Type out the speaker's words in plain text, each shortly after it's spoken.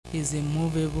He's a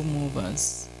movable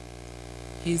movers.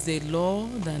 He's the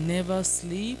Lord that never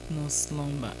sleep nor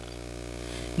slumber.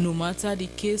 No matter the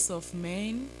case of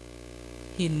men,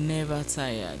 he never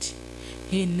tired.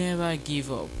 He never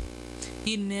give up.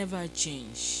 He never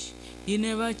change. He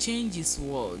never change his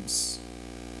words.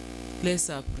 Let's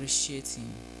appreciate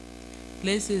him.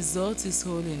 Let's exalt his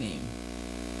holy name.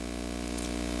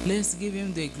 Let's give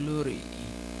him the glory.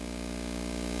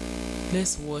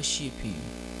 Let's worship him.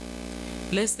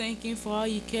 Let's thank him for how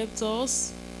he kept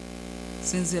us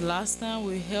since the last time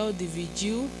we held the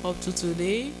vigil up to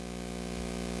today.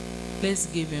 Let's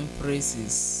give him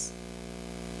praises.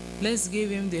 Let's give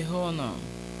him the honor.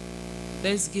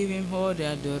 Let's give him all the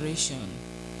adoration.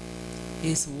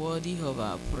 He's worthy of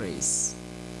our praise.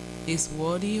 He's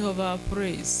worthy of our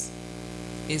praise.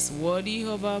 He's worthy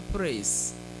of our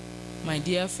praise. My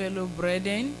dear fellow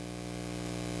brethren,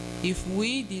 if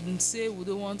we didn't say we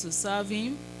don't want to serve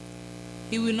him,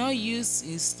 he will not use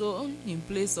his stone in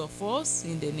place of us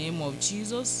in the name of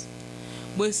Jesus.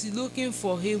 But he's looking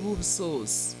for able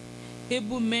souls,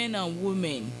 able men and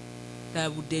women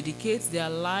that will dedicate their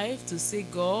life to say,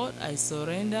 God, I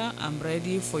surrender, I'm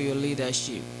ready for your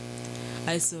leadership.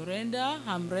 I surrender,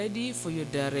 I'm ready for your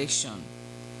direction.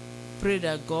 Pray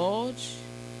that God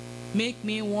make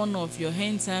me one of your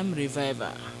end time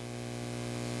reviver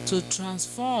to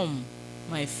transform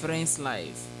my friends'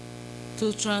 life,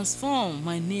 to transform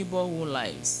my neighborhood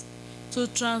lives, to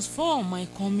transform my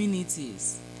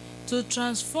communities, to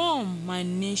transform my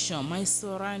nation, my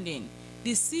surrounding,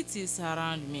 the cities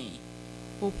around me.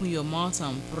 Open your mouth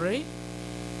and pray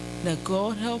that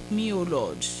God help me, O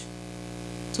Lord,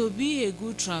 to be a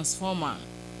good transformer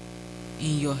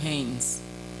in your hands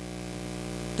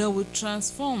that will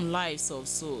transform lives of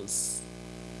souls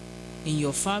in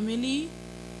your family,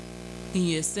 in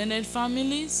your extended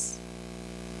families,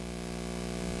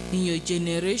 in your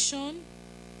generation,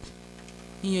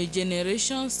 in your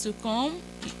generations to come,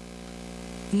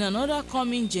 in another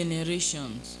coming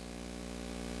generations.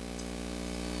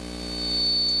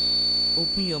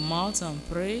 Open your mouth and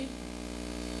pray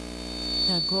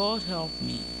that God help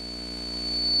me.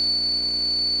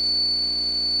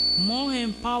 More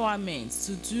empowerment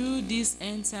to do this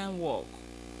end time work,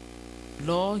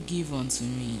 Lord, give unto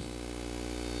me.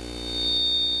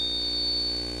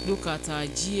 Look at our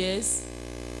GS.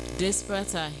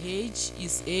 Despite our age,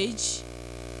 his age,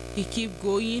 he keep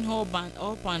going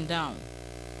up and down,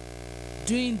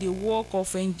 doing the work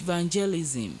of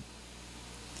evangelism,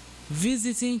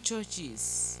 visiting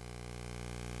churches.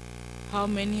 How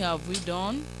many have we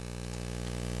done?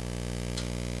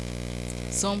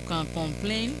 Some can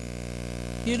complain.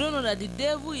 You don't know that the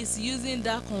devil is using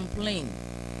that complaint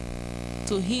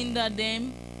to hinder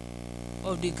them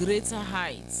of the greater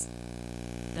heights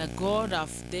that God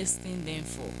have destined them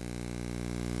for.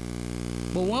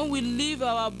 But when we leave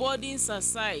our burdens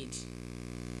aside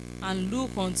and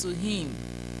look unto him,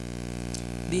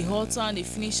 the author and the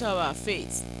finisher of our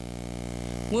faith,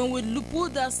 when we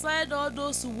put aside all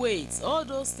those weights, all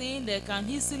those things that can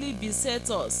easily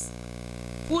beset us,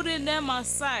 putting them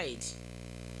aside,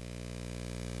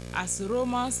 as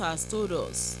Romans has told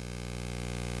us,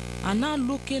 and now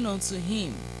looking unto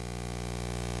him,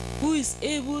 who is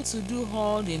able to do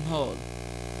all in all.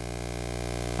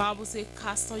 Bible says,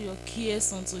 cast all your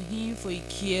cares unto him, for he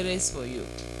cares for you.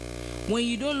 When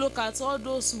you don't look at all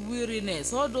those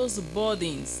weariness, all those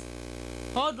burdens,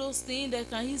 all those things that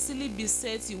can easily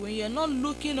beset you, when you're not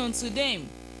looking unto them,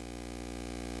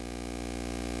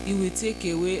 he will take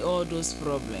away all those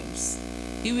problems.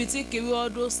 He will take away all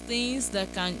those things that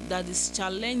is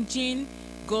challenging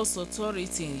God's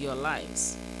authority in your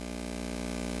lives.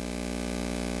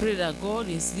 Pray that God,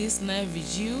 is this night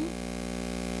vigil,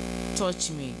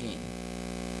 touch me again.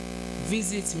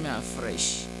 Visit me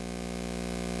afresh.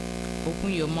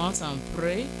 Open your mouth and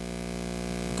pray.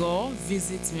 God,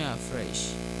 visit me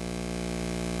afresh.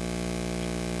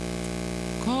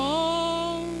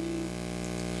 Come,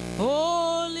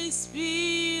 Holy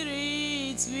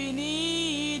Spirit, we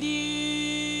need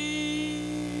you.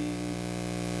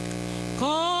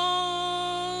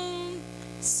 Come,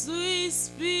 sweet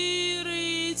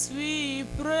Spirit, we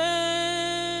pray.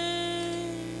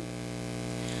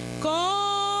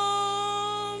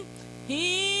 Come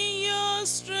in your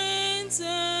strength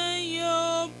and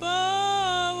your power.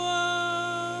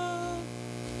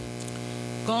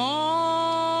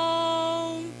 Come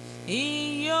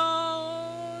in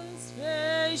your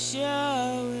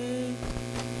special way.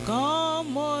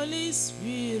 Come, Holy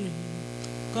Spirit.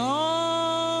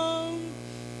 Come,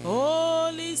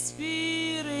 Holy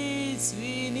Spirit,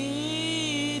 we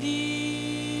need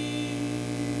you.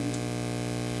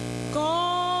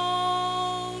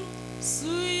 Come,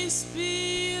 Sweet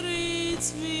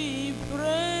Spirit, we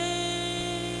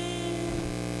pray.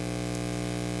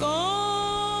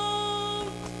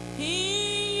 Come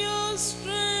in your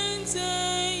strength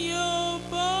and your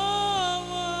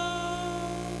power.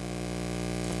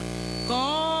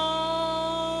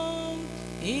 Come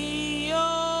in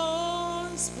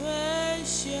your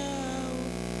special.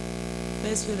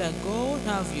 Let's pray that God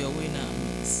have your way now,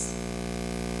 miss.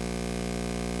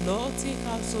 Lord, take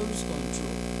absolute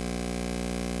control.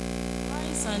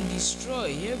 Rise and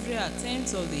destroy every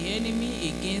attempt of the enemy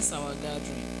against our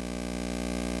gathering.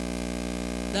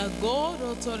 That God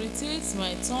authoritates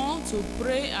my tongue to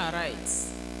pray aright,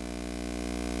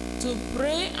 to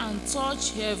pray and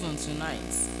touch heaven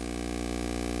tonight.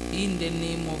 In the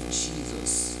name of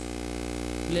Jesus.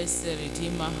 Blessed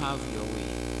Redeemer, have your way.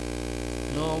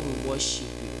 Lord, we worship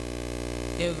you.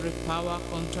 Every power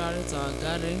contrary to our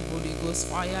gathering, Holy Ghost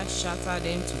fire, shatter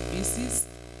them to pieces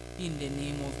in the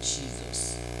name of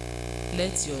Jesus.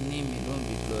 Let your name alone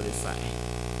be glorified.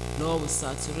 Lord, we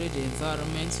saturate the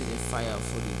environment with the fire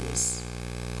of Holy Ghost.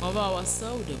 Cover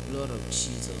ourselves with the blood of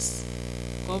Jesus.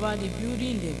 Cover the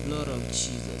building in the blood of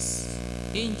Jesus.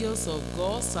 Angels of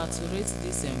God, saturate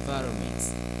this environment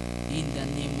in the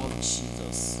name of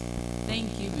Jesus.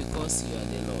 Thank you because you are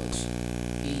the Lord.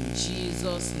 In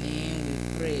Jesus' name we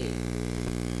pray.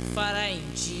 Father,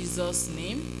 in Jesus'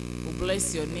 name, we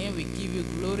bless your name. We give you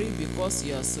glory because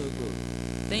you are so good.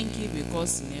 Thank you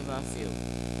because you never fail.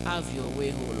 Have your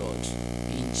way, O Lord.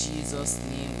 In Jesus'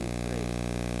 name we pray.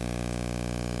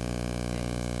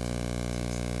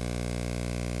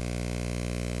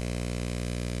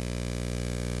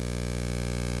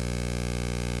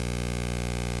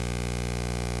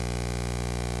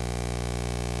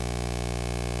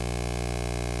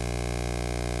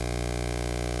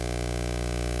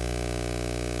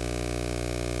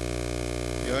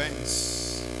 Your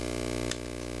hands.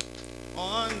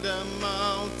 On the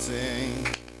mountain,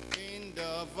 in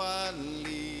the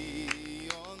valley,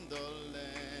 on the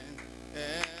land,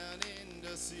 and in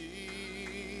the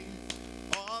sea.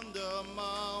 On the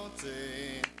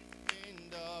mountain, in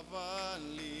the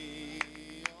valley,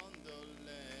 on the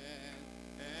land,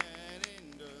 and in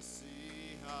the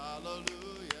sea.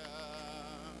 Hallelujah.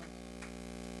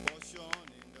 Portion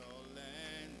in the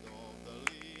land of the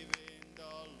living,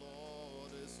 the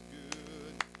Lord is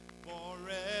good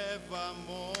forevermore.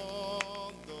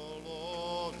 The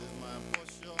Lord is my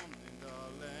portion in the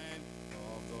land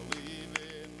of the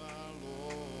living. My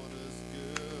Lord is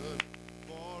good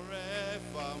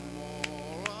forevermore.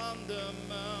 On the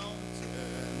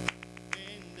mountain,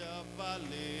 in the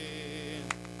valley,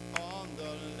 on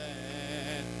the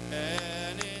land,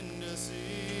 and in the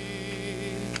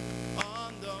sea.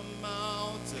 On the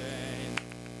mountain,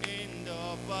 in the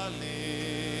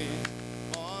valley,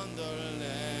 on the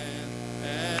land,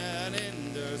 and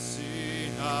in the sea.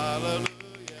 Hallelujah.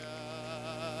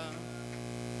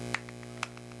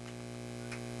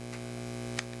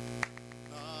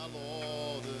 The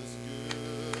Lord is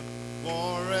good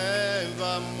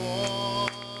forevermore.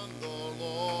 The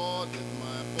Lord is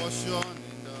my portion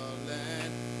in the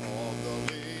land of the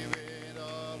living.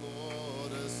 The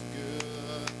Lord is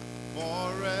good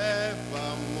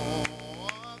forevermore.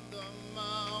 On the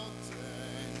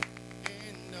mountain,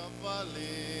 in the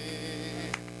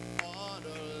valley, on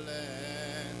the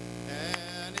land,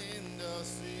 and in the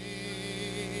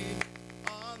sea.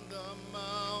 On the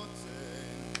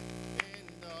mountain, in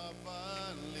the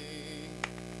valley,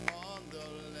 on the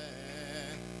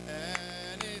land,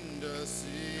 and in the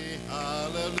sea.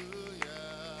 Hallelujah.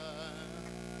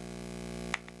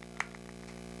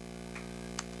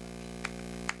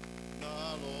 The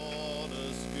Lord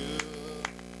is good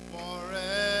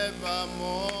forevermore.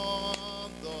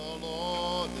 The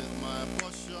Lord is my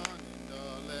portion in the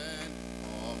land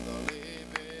of the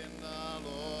living. The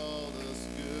Lord is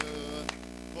good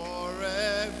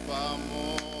forevermore.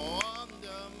 On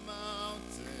the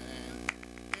mountain,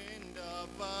 in the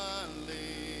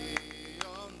valley,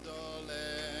 on the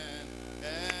land,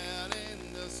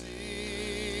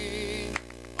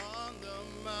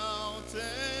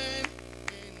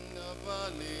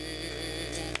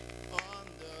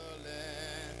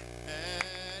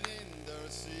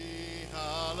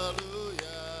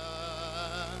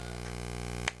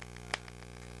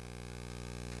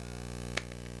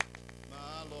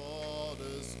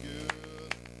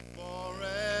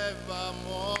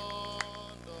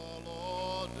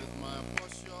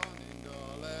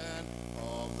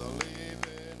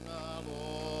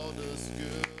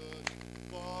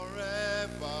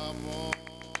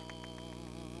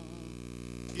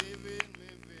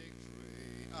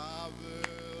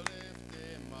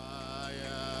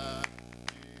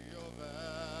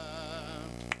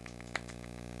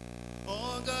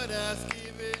 God has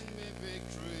given me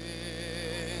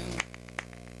victory.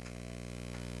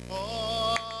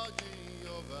 Oh,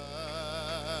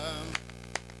 Jehovah,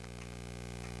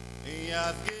 He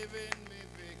has given me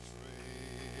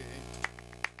victory.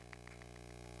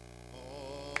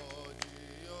 Oh,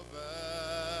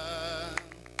 Jehovah,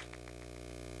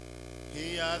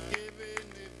 He has given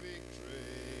me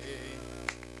victory.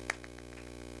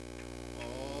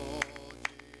 Oh,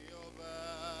 Jehovah,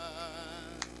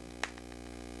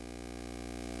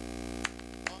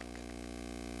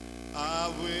 I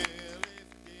will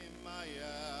lift him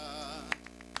higher.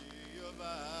 Jehovah,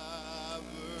 I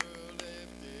will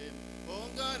lift him. Oh,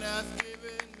 God has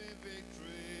given me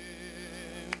victory.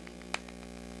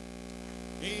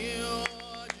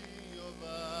 Oh,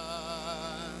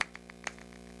 Jehovah,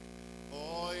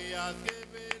 oh, He has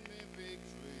given me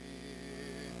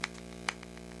victory.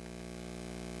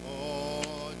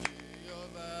 Oh,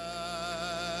 Jehovah,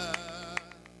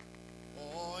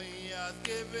 oh, He has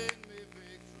given me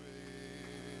victory.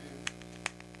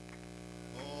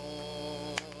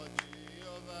 Oh,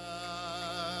 Jehovah,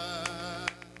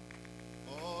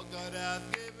 oh, God has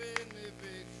given me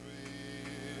victory.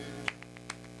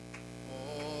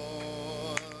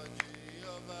 Oh,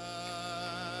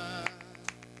 Jehovah,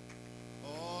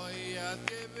 oh, He has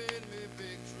given me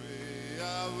victory. I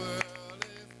will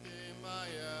lift him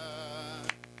higher.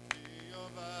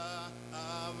 Jehovah,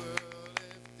 I will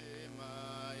lift him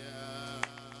higher.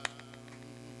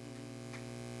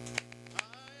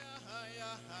 Higher,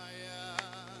 higher,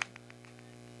 higher.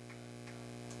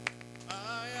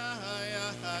 Higher, higher,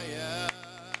 higher.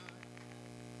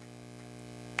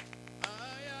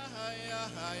 Higher, higher,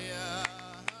 higher.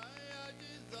 Higher,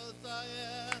 Jesus,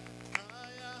 higher.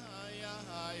 Higher, higher,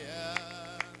 higher.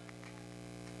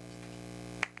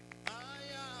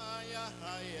 Higher, higher,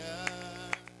 higher.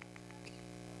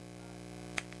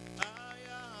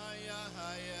 Higher, higher,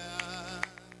 higher.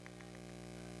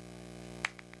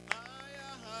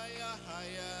 Higher, higher,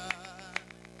 higher.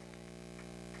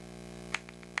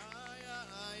 Higher,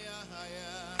 higher,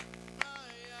 higher.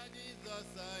 Higher, Jesus,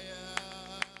 higher.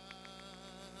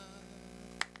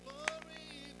 Glory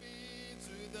be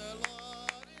to the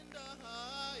Lord in the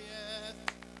highest.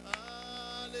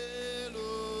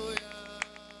 Hallelujah.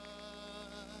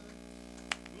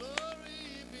 Glory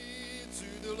be to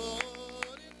the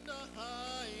Lord in the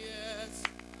highest.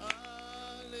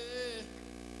 Hallelujah.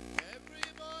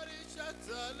 Everybody shout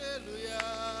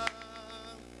hallelujah.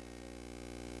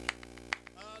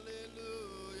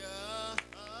 Hallelujah.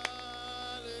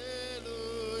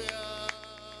 Hallelujah.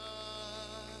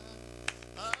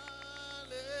 Hallelujah.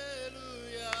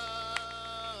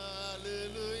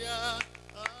 Hallelujah.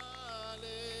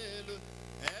 Hallelujah.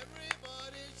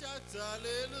 Everybody shout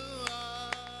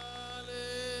hallelujah.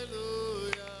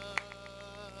 Hallelujah.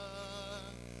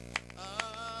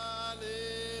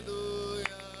 Hallelujah.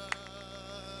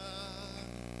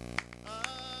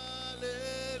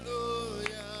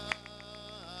 Hallelujah.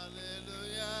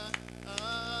 Hallelujah.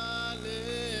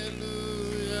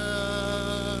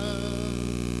 Hallelujah.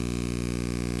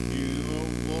 You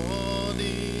are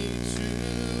worthy to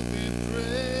be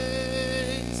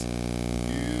praised.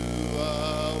 You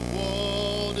are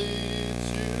worthy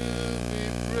to be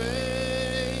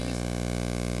praised.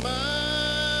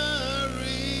 My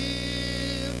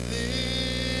Redeemer,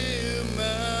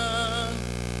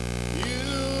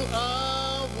 you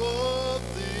are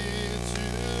worthy to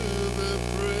be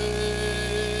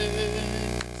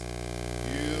praised.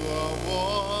 You are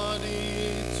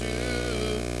worthy to,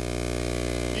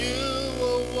 you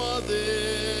are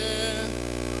worthy.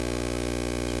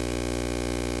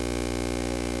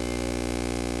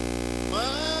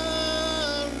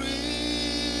 My Redeemer,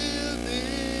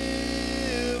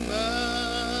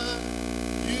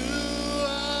 you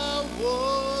are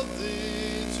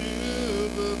worthy to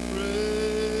be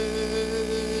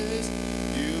praised.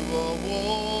 You are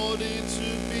worthy to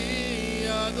be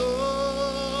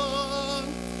adored.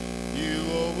 You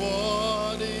are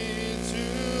worthy to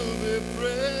be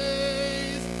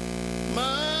praised.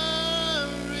 My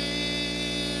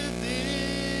Redeemer,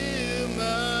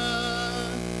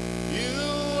 you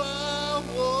are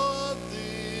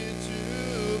worthy to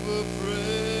be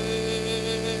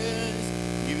praised.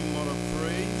 Give him all the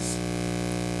praise,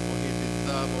 for he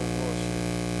deserves our worship.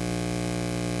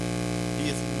 He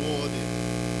is worthy.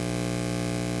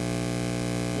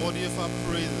 Worthy of our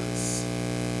praises.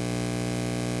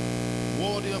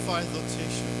 Worthy of our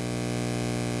exaltation.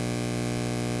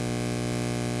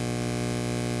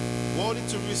 Worthy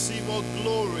to receive all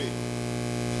glory,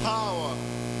 power.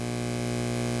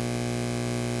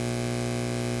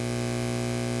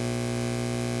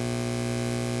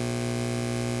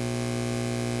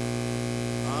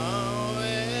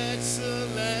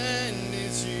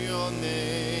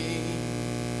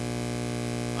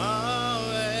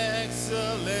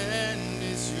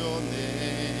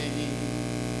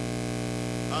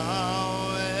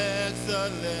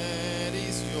 excellent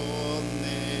is your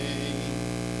name,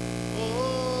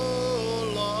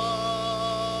 oh Lord.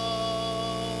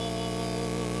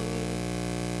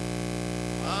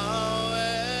 How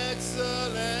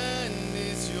excellent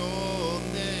is your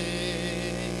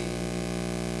name.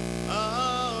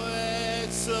 How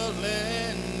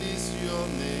excellent is your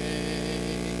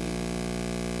name.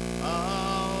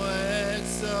 How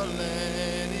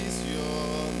excellent is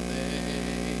your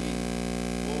name,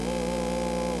 oh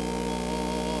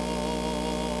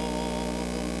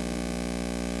Lord.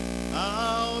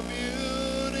 How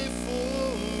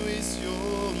beautiful is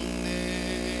your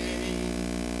name.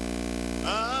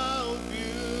 How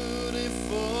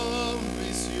beautiful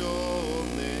is your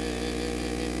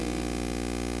name.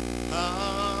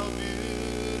 How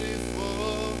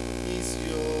beautiful is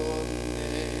your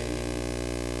name,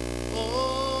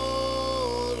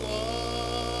 oh Lord.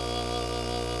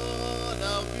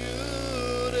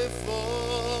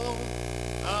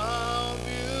 How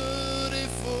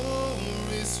beautiful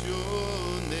is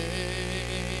your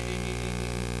name.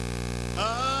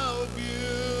 How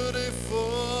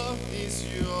beautiful is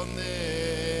your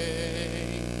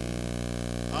name.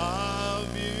 How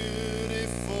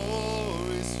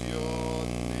beautiful is your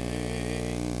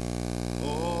name,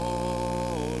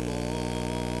 oh Lord.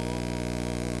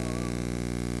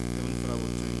 Heavenly Father, we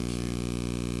thank you.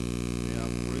 May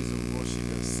our praise and worship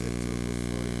be acceptable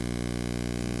before you.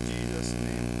 In Jesus'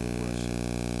 name we worship.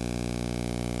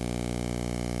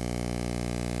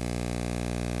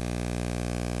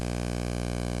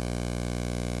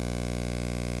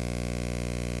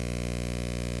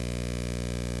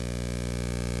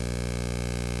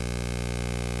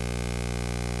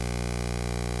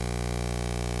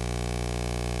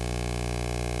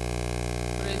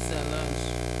 Praise the Lord.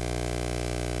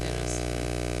 Let us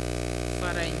pray.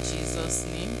 Father, in Jesus'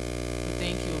 name, we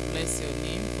thank you, bless your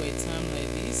name for a time like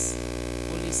this.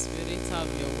 Holy Spirit, have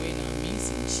your way in our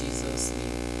midst in Jesus'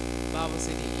 name. Bible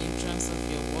said the entrance of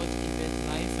your word giveth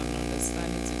life and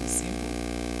understanding to the simple.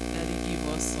 That it give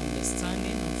us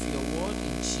understanding of your word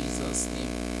in Jesus'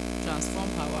 name. Transform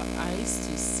our eyes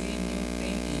to see new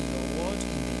thing in your word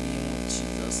in the name of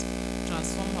Jesus.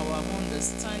 Transform our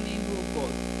understanding, O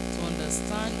God, to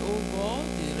understand, O God,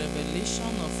 the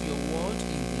revelation of your word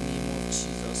in the name of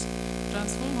Jesus.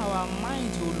 Transform our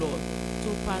mind, O Lord, to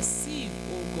perceive,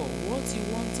 O God, what you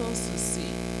want us to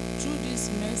see through this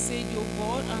message, O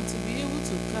God, and to be able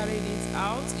to carry it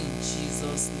out in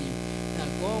Jesus' name. That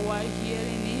God, while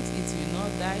hearing it, it will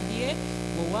not die here,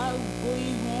 but while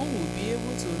going home, we'll be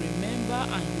able to remember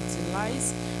and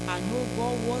utilize and, oh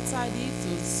God, water it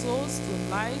to souls, to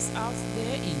lives out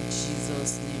there in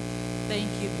Jesus' name. Thank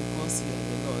you because you are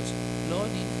the Lord.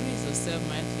 Lord, increase yourself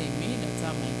mightily in me that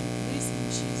I might decrease in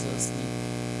Jesus' name.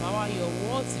 Power your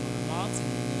words in my mouth in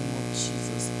the name of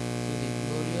Jesus, to the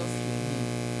glory of your name.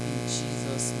 In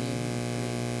Jesus' name we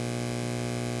pray.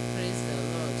 Praise the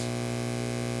Lord.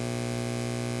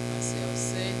 As you have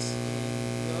said,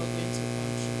 we are going to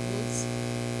contribute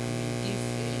and we give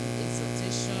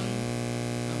exhortation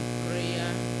and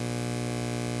prayer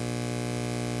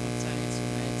concerning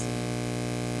tonight's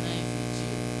night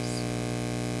vigils.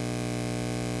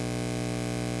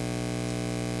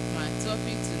 My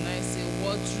topic tonight is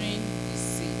watering the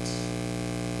seed.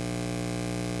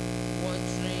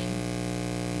 Watering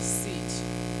the seed.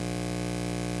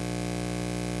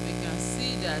 We can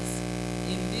see that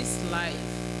in this life,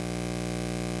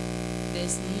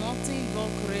 there's nothing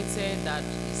God created that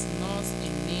is not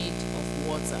in need of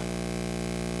water.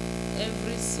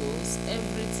 Every source,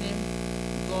 everything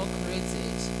God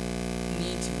created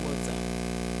needs water.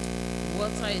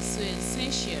 Water is so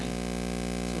essential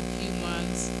to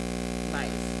humans'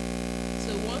 life.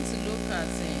 So we want to look at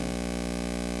the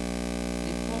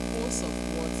purpose of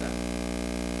water.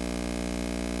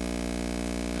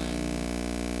 And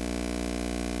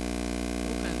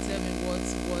who can tell me what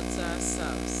water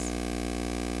serves?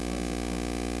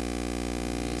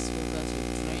 Use water to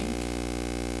drink.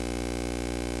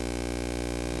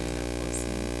 Another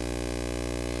person.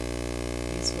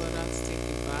 Use water to take a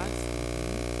bath.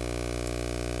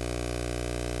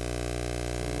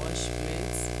 To wash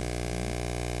plates.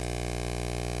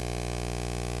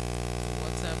 To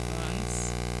water plants.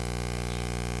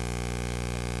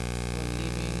 For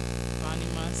living, for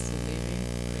animals to live in.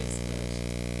 Praise God.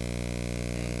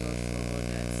 Thank God for all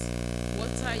that.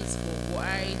 Water is for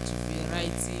wide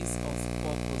varieties of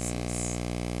purposes.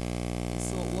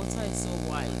 So water is so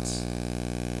wide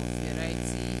for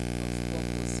variety of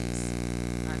purposes.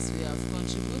 As we have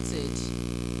contributed,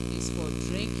 is for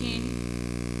drinking.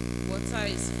 Water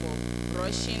is for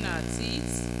brushing our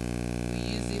teeth. We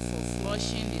use it for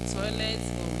flushing the toilet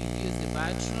when we use the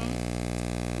bathroom.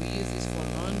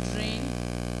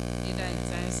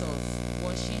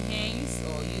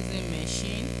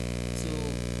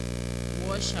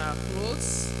 wash our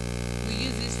clothes. We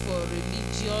use it for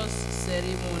religious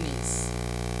ceremonies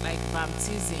like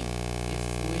baptism.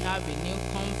 If we have a new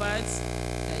convert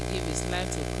that gave his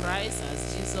life to Christ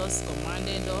as Jesus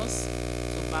commanded us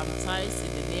to baptize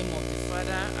in the name of the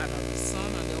Father and of the Son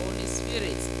and the Holy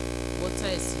Spirit,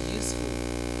 water is useful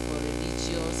for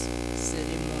religious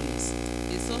ceremonies.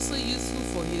 It's also useful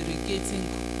for irrigating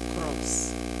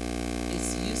crops.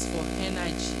 It's used for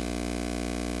energy,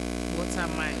 water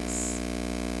mines.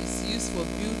 It's used for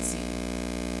beauty.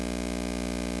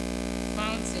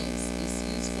 Fountains is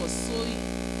used for sowing,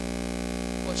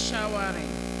 for showering,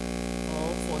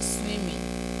 or for swimming.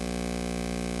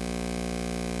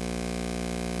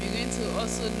 We're going to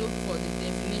also look for the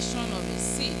definition of a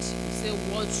seed. We say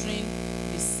watering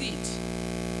the seed.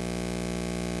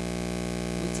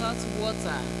 Without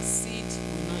water, seed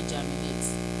will not germinate.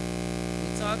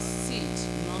 Without seed,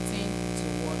 nothing to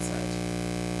water.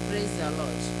 Praise the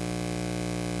Lord.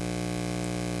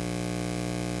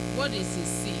 What is a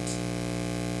seed?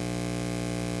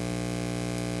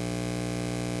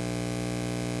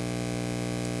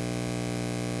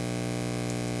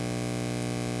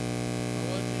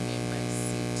 What do you mean by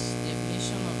seed?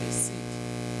 Definition of a seed.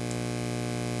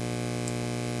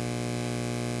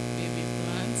 Baby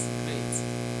plants, great.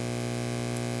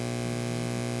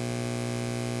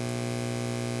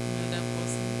 Another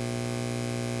person.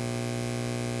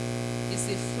 It's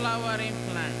a flowering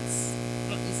plant.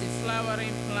 It's a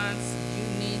flowering plant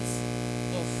unit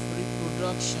of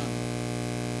reproduction,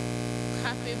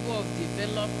 capable of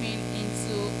developing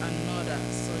into another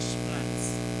such plant.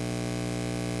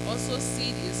 Also,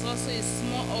 seed is also a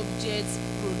small object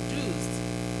produced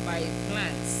by a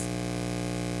plant.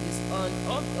 It's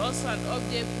also an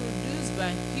object produced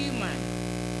by human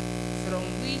from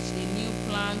which a new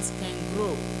plant can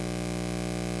grow.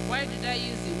 Why did I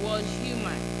use the word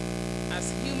human?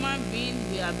 As human beings,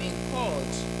 we have been called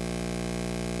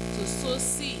to sow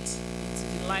seed into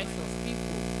the life of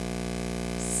people,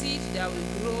 seed that will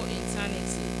grow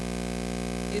eternity.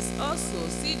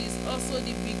 Seed is also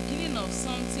the beginning of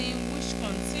something which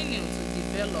continues to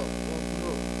develop or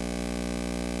grow.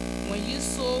 When you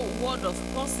sow word of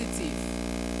positive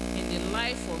in the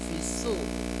life of a soul,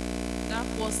 that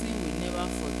person will never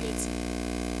forget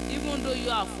it. Even though you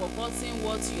have forgotten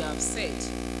what you have said,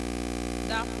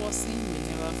 that person will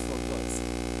never forget.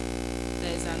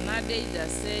 There is an adage that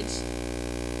said,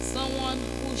 someone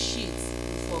who cheats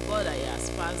will forget that he has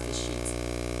passed the sheet,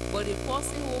 but the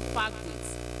person who packed it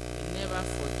will never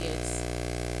forget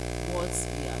what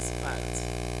he has packed.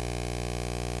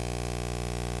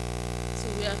 So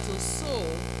we are to sow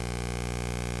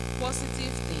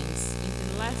positive things in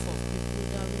the life of people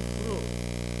that will grow.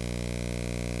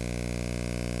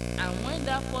 And when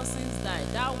that person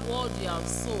dies, that word you have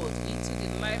sowed into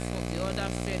the life of the other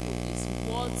fellow is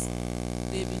what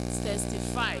they will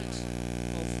testify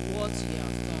of what you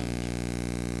have done.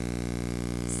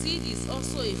 Seed is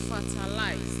also a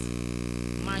fertilized,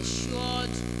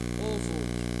 matured oval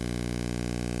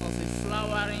of a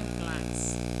flowering plant.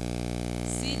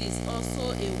 Seed is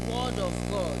also a word of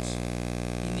God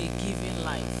in a given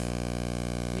life.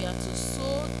 We are to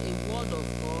sow a word of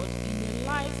God in a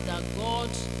life that God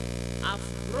have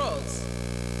brought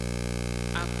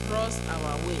across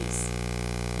our ways,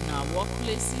 in our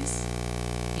workplaces,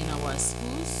 in our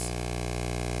schools,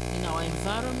 in our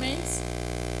environments,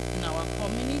 in our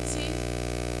community,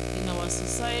 in our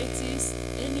societies,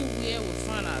 anywhere we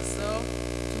find ourselves,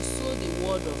 to sow the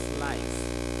word of life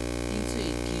into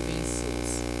a given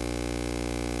source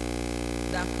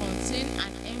that contain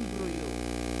an embryo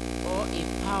or a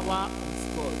power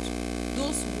of God.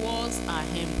 Those words are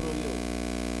embryo.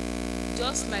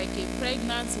 Just like a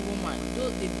pregnant woman, though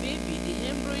the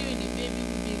embryo in the baby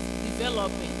will be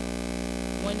developing.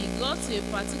 When it got to a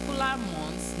particular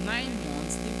month, 9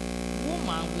 months, the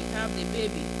woman will have the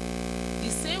baby. The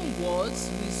same words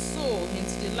we sow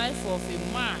into the life of a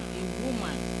man, a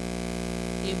woman,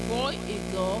 a boy, a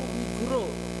girl will grow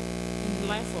in the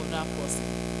life of that person.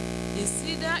 It's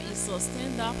either it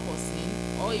sustain that person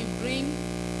or it bring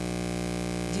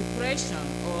depression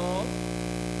or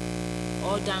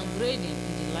downgrading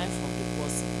in the life of the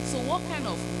person. So what kind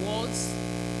of words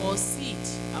or seed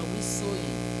are we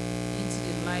sowing into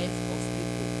the life of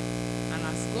people? And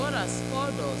as God has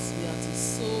called us, we are to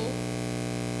sow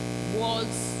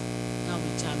words that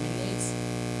will germinate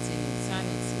till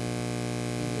eternity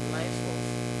in the life of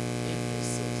every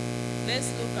soul.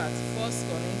 Let's look at 1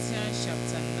 Corinthians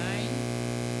chapter 9.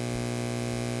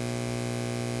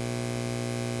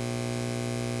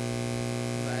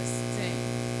 Verse 10.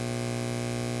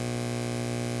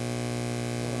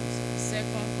 2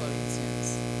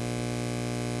 Corinthians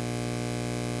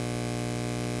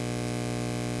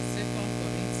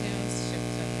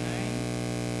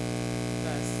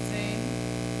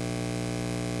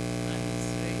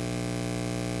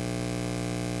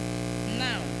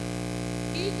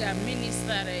that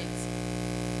ministered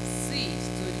seed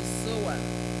to the sower,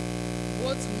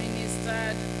 both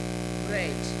ministered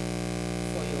bread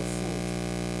for your food,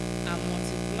 and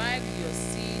multiplied your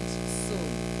seed sown,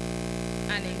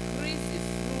 and increased the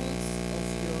fruits of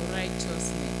your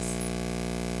righteousness.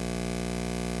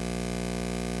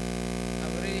 I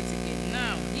will read it again.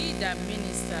 Now, he that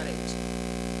ministered,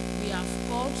 we have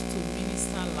called to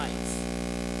minister life.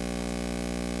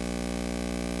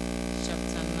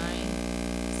 Chapter 9,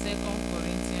 2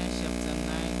 Corinthians chapter 9,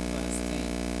 verse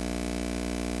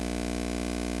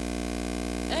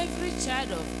 10. Every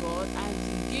child of God has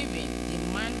been given the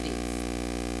mandate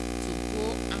to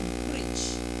go and preach.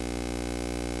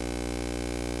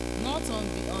 Not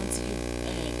until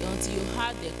you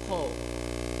had the call.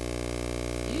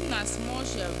 In as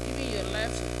much you have given your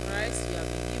life to Christ, you have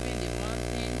been given the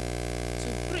mountain to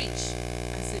preach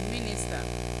as a minister,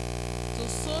 to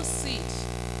sow seed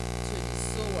to the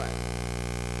sower,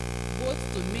 both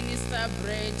to minister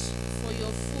bread for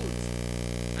your food.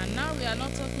 And now we are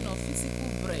not talking of physical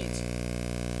bread,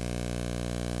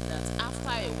 that after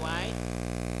a while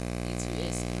it will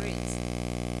excrete,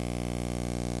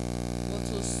 but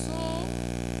to sow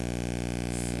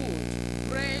food,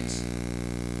 bread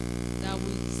that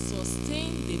will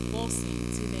sustain the person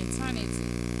till eternity.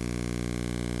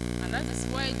 And that is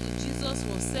why Jesus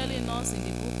was telling us in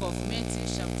the book of Matthew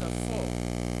chapter 4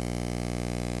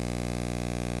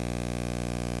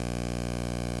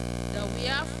 that we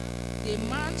have, the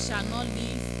man shall not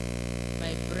live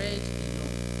by bread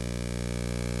alone,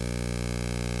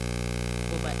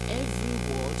 but by every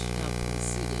word that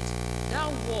proceeded. That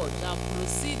word that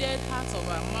proceeded out of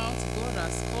our mouth, God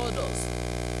has called us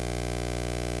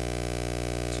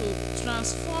to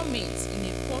transform it in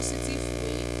a positive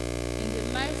way in the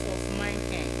life of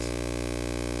mankind,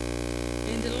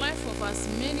 in the life of as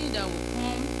many that will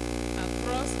come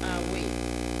across our way,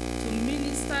 to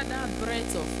minister that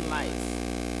breath of life,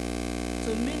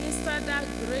 to minister that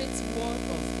great word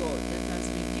of God that has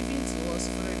been given to us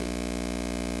freely.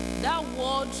 That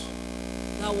word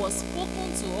that was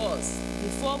spoken to us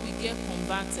before we get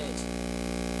converted,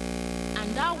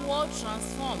 and that word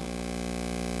transformed.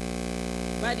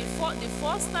 By the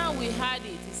first time we heard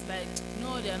it, it's like,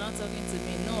 no, they are not talking to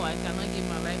me. No, I cannot give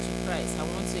my life to Christ. I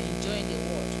want to enjoy the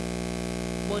word.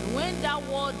 But when that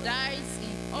word dies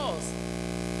in us,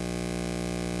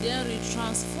 then we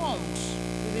transformed,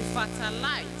 we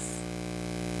fertilized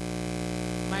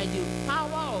by the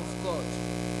power of God.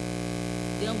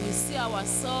 Then we see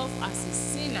ourselves as a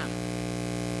sinner,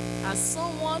 as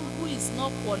someone who is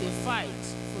not qualified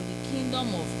for the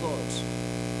kingdom of God.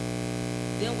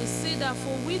 Then we see that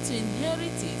for we to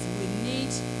inherit it, we need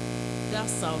that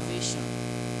salvation.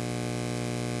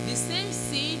 The same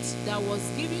seed that was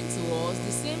given to us,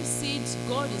 the same seed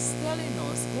God is telling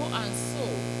us, go and sow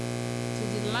to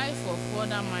the life of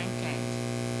other mankind.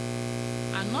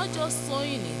 And not just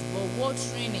sowing it, but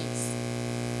watering it.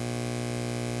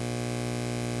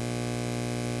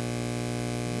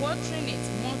 Watering it,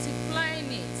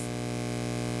 multiplying it,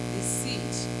 the seed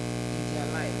in their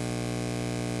life.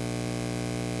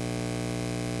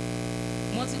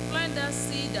 Multiplying that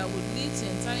seed that will lead to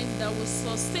eternity, that will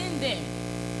sustain them,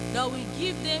 that will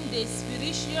give them the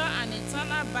spiritual and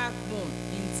eternal backbone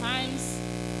in times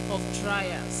of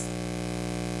trials,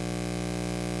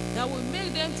 that will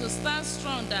make them to stand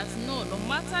strong, that no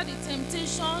matter the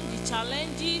temptation, the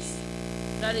challenges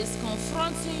that is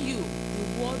confronting you, the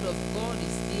word of God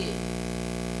is there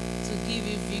to give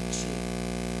you victory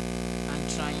and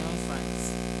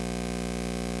triumphance.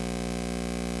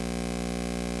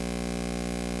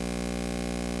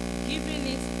 Giving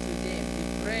it to them, the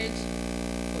bread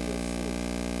for your food,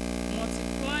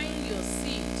 multiplying your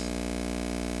seed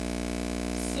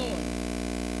sown,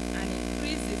 and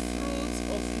increase the fruits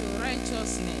of your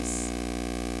righteousness.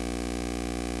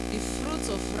 The fruits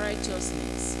of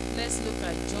righteousness. Let's look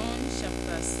at John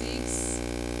chapter 6,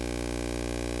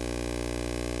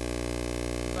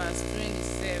 verse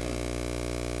 27.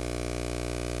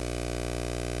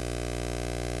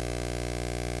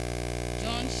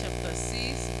 John chapter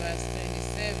 6, verse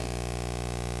 27.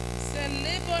 It said,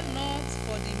 labor not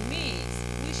for the meat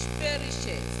which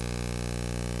perisheth,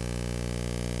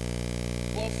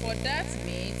 but for that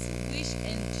meat which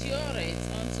endureth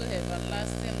unto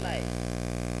everlasting life,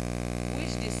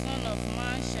 which the Son of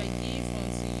Man shall give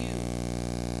unto you.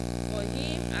 For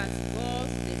him hath God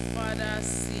the Father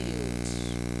sealed.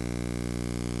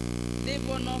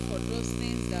 Labor not for those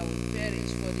things that will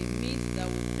perish, for the meat that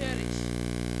will perish,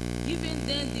 giving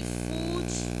them the food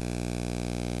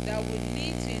that will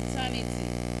lead to eternity,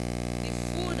 the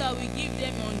food that will give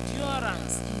them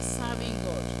endurance in serving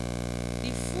God,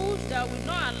 the food that will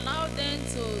not allow them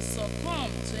to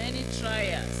succumb to any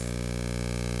trials,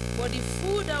 but the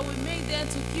food that will make them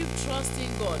to keep trusting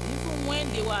God, even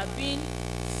when they were being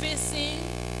facing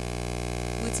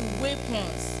with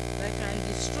weapons that can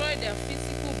destroy their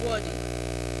physical body.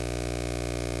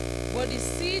 But the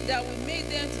seed that will make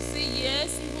them to say,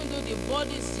 yes, even though the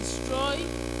body is destroyed,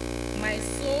 my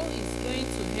soul is going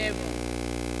to heaven.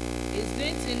 It's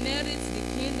going to inherit the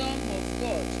kingdom of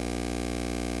God.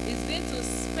 It's going to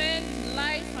spend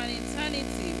life and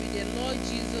eternity with the Lord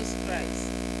Jesus Christ.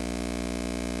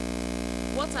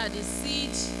 What are the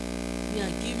seeds we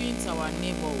are giving to our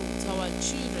neighborhood, to our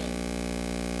children?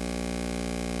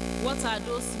 What are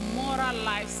those moral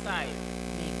lifestyle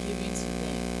we are giving to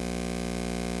them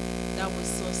that will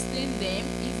sustain them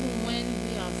even when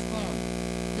we have gone,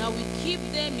 that will keep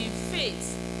them in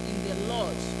faith in the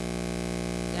Lord?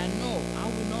 That no, I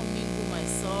will not mingle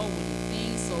myself with the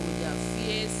things or with their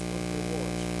fears of the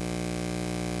world.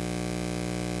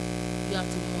 You have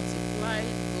to multiply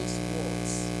those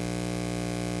words,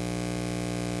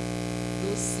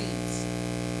 those seeds,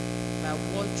 by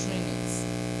watering it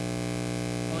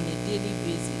on a daily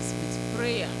basis with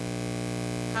prayer.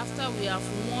 After we have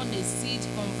won a seed,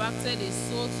 converted a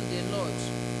soul to the Lord,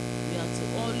 we have to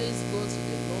always go to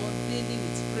the Lord daily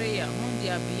with prayer on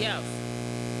their behalf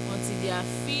until their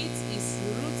faith is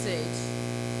rooted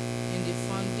in the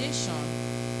foundation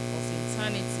of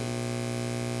eternity.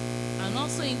 And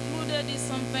also included is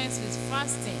sometimes with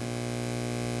fasting.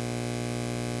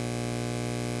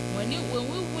 When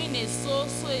we win a soul,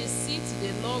 sow a seed to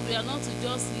the Lord, we are not to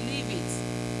just leave it.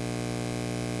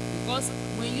 Because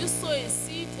when you sow a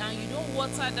seed and you don't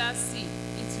water that seed,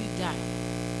 it will die.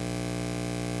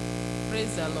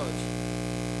 Praise the Lord.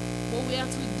 But we are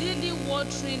to daily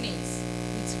watering it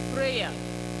with prayer.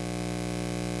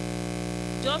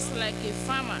 Just like a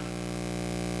farmer.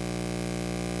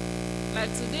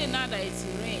 Like today, now that it's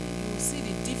rain, you will see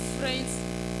the difference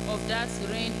of that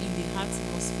rain in the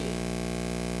atmosphere.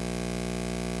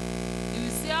 You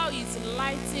will see how it's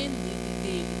lightening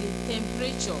the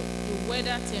temperature, the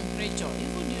weather temperature,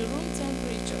 even the room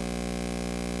temperature.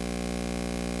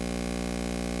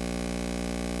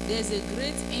 There's a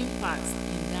great impact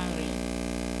in that rain.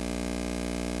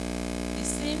 The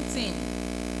same thing,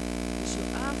 we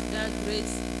should have that great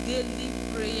daily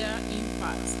prayer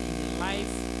impact in the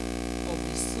life of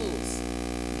the souls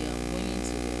we are winning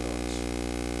to the Lord.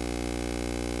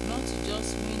 Not to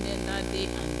just win them that day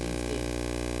and leave them,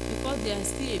 because they are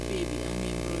still a baby and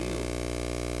embryo.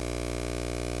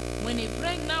 When a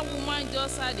pregnant woman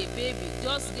just had a baby,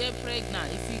 just get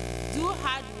pregnant, if you do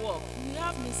hard work, you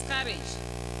have miscarriage.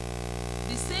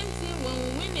 The same thing when we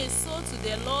win a soul to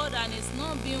the Lord and it's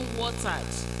not being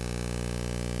watered,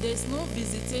 there's no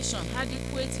visitation,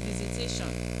 adequate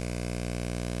visitation,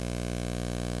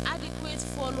 adequate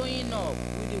following up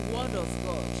with the word of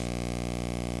God.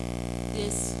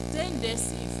 There's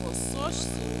tendency for such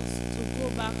souls to go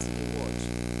back to the word.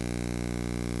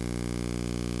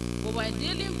 But by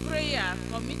daily prayer,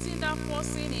 committing that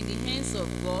person in the hands of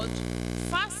God,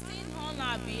 fasting on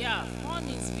our behalf, on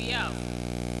his behalf,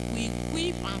 we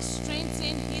equip and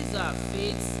strengthen his our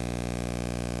faith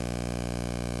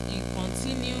in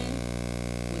continuing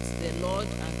with the Lord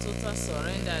and total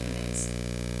surrenderedness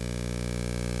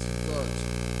to God.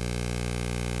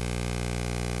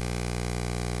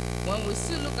 When we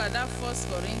still look at that 1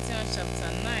 Corinthians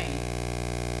chapter 9,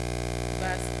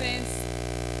 verse 10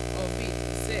 of it,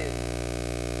 it says,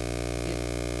 the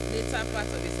later part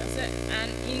of it, it said,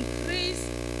 and increase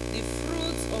the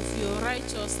fruits of your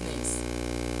righteousness.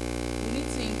 We need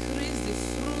to increase the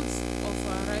fruits of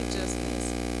our righteousness.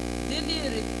 Daily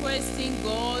requesting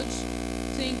God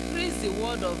to increase the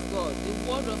word of God, the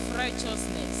word of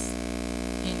righteousness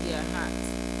in their hearts.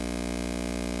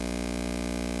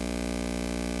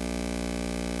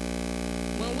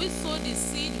 When we sow the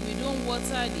seed, we don't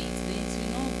water it, then it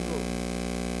will not grow.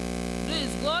 Though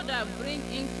it's God that brings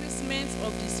increasement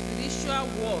of the spiritual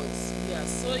words we are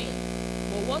sowing,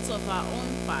 but what of our own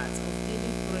part of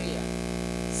daily prayer?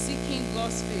 Seeking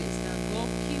God's face, that God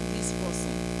keep this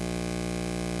person.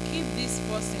 Keep this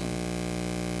person.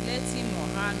 Let him or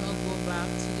her not go back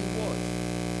to the word.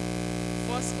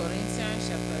 1 Corinthians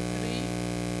chapter 3,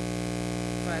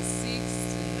 verse 6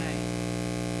 to 9.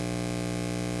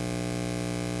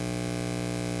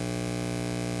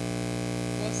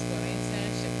 1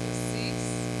 Corinthians chapter 6.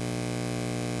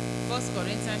 1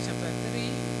 Corinthians chapter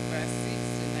 3, verse 6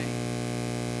 to 9.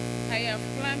 I have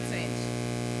planted,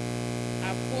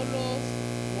 Apollos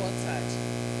watered,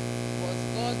 but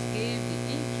God gave the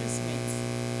increasement.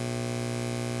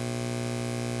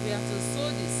 We have to sow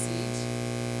the seed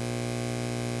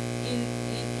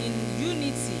in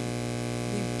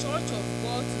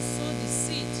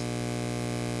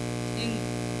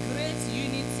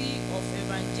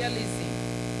evangelism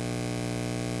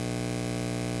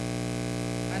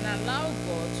and allow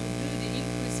God to do the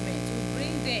increasement, to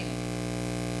bring them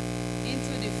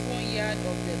into the vineyard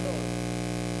of the Lord.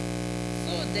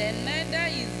 So then, neither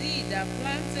is he that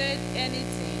planted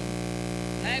anything,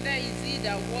 neither is he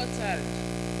that watered,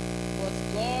 but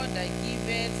God that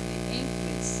giveth the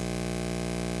increase.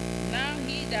 Now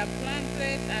he that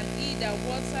planted and he that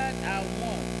watered are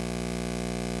one,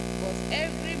 but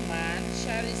every man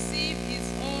shall receive his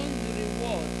own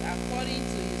reward according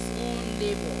to his own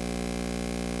labor.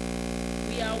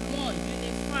 We are one,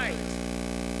 unified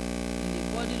in the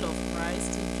body of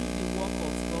Christ to do the work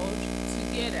of God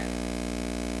together.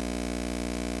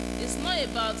 It's not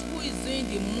about who is doing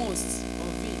the most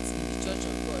of it in the church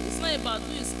of God. It's not about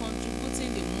who is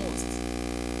contributing the most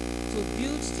to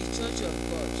build the church of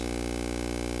God.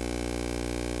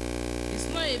 It's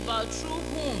not about through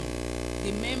whom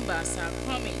the members are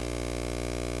coming.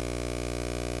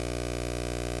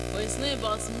 But it's not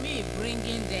about me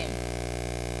bringing them.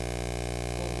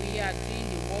 But we are doing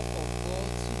the work of God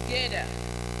together.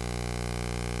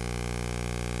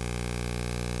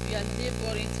 We are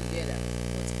laboring together.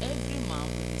 But every man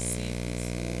will receive his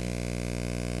own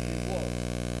reward.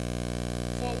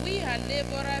 For we are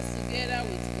laborers together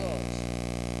with God.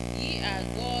 Ye are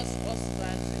God's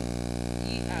husbandry.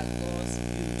 Ye are God's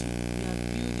building. We are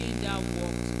building that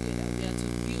work together. We are to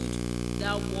build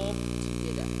that work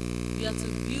together. We are to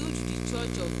build the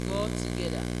church of God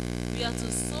together. We are to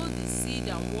sow the seed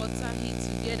and water it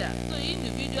together. So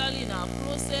individually in our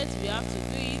process, we have to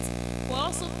do it. We're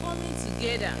also coming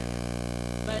together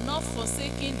by not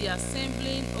forsaking the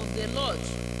assembling of the Lord.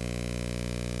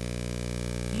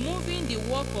 Moving the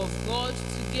work of God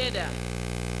together.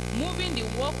 Moving the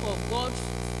work of God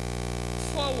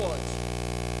forward.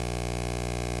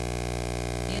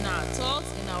 In our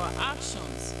thoughts, in our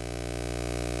actions.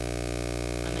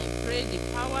 And I pray the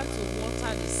power to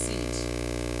water the seed,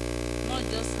 not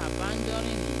just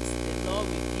abandoning it, the Lord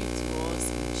will give to us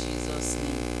in Jesus'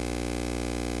 name.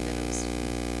 Let us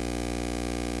pray.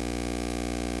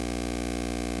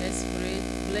 Let's pray.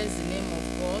 Bless the name of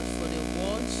God for the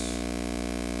word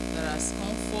that has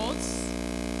come forth.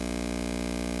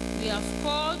 We have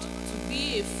called to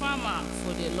be a farmer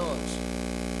for the Lord,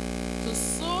 to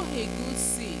sow a good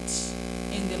seed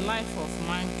in the life of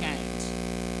mankind,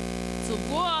 to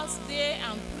go out there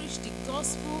and preach the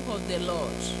gospel of the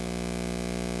Lord.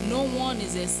 No one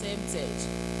is exempted.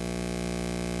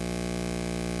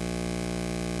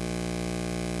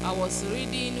 I was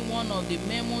reading one of the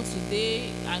memos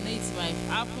today, and it might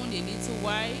happen a little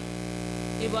while,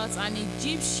 about an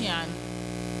Egyptian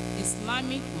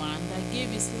Islamic man that gave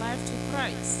his life to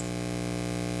Christ.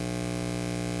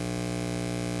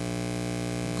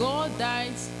 God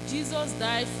died, Jesus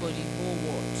died for the whole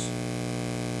world.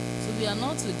 So we are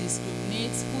not to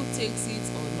discriminate who takes it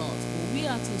or not, but we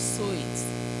are to sow it.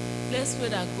 Let's pray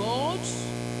that God,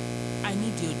 I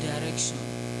need your direction.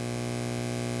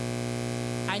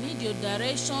 I need your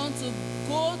direction to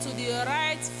go to the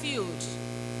right field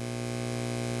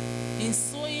in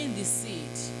sowing the seed.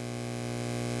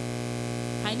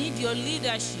 I need your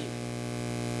leadership.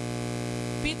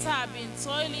 Peter had been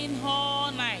toiling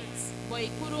all night, but he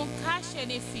couldn't catch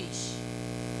any fish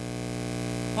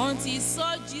until he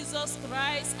saw Jesus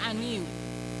Christ anew,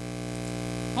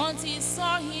 until he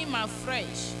saw him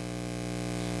afresh,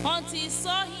 until he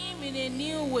saw him in a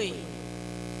new way.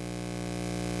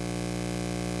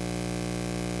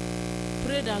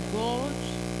 Pray that God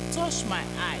touch my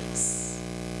eyes.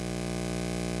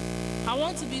 I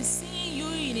want to be seeing you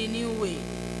in a new way.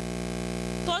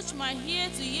 Touch my ear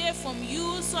to hear from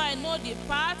you so I know the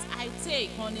path I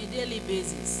take on a daily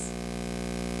basis.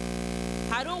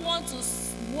 I don't want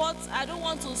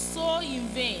to sow in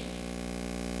vain.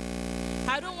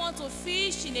 I don't want to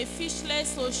fish in a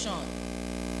fishless ocean.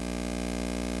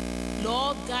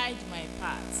 Lord, guide my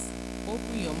path.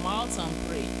 Open your mouth and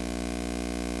pray.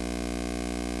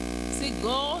 Say,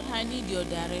 God, I need your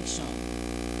direction.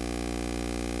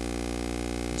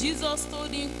 Jesus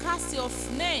told him, cast your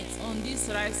net on this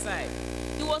right side.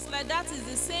 He was like, that is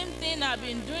the same thing I've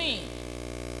been doing.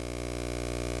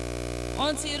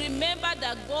 Until he remembered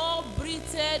that God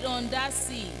breathed on that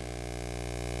sea.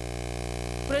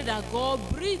 Pray that God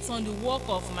breathe on the work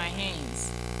of my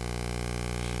hands.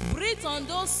 Breathe on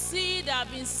those seeds that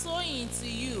have been sowing to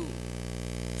you,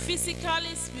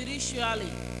 physically,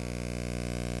 spiritually.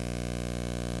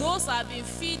 Those have been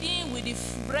feeding with the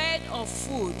bread of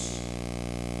food.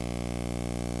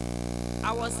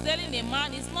 I was telling a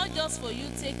man, it's not just for you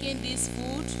taking this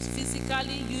food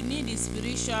physically, you need the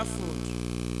spiritual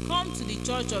food. Come to the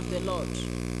church of the Lord.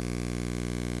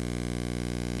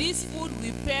 This food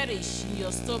will perish in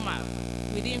your stomach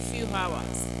within few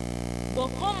hours. But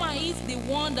come and eat the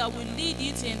one that will lead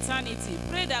you to eternity.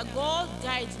 Pray that God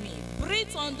guides me.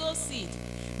 Breathe on those seeds.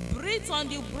 Breathe on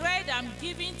the bread I'm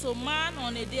giving to man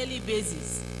on a daily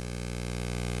basis.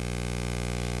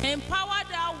 Empower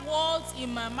that words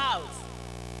in my mouth.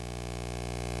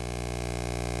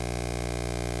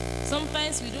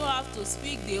 Sometimes we don't have to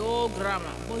speak the whole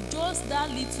grammar, but just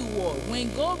that little word.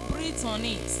 When God breathes on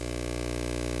it,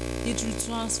 it will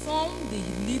transform the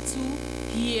little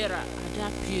hearer at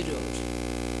that period.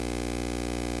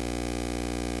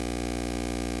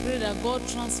 Pray that God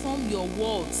transform your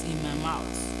words in my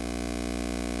mouth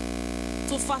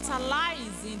to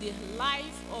fertilize in the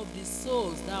life of the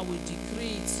souls that will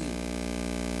decree it to.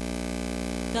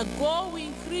 That God will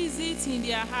increase it in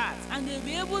their hearts and they'll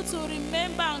be able to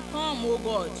remember and come, oh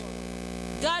God,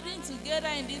 gathering together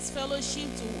in this fellowship,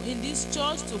 in this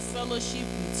church to fellowship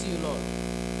with you, Lord.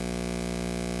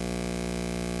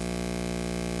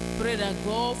 Pray that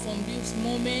God, from this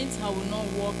moment, I will not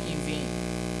walk in vain.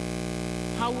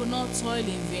 I will not toil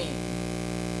in vain.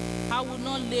 I will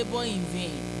not labor in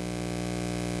vain.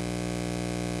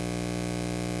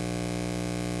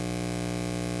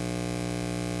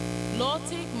 Lord,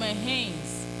 take my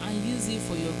hands and use it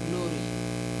for your glory.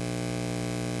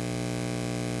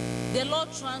 The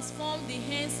Lord transformed the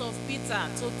hands of Peter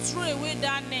to throw away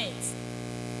that net.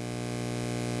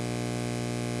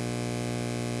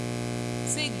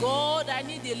 Say, God, I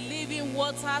need the living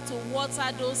water to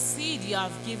water those seeds you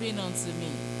have given unto me.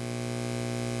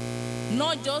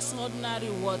 Not just ordinary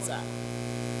water.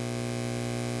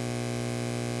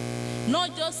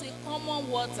 Not just a common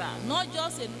water. Not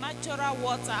just a natural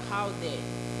water out there.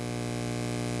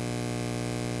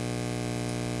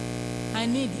 I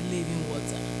need the living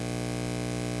water.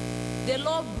 The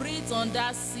Lord breathed on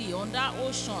that sea, on that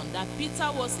ocean, that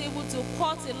Peter was able to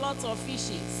catch a lot of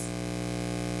fishes.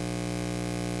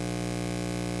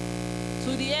 To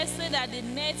the extent that the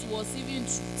net was even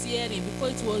tearing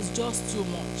because it was just too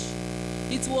much.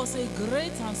 It was a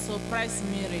great and surprise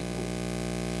miracle.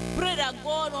 Pray that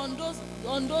God, on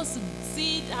those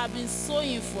seeds have been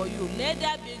sowing for you, let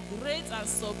there be great and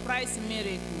surprise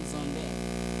miracles on them.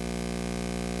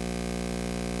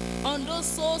 On those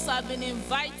souls have been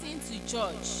inviting to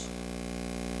church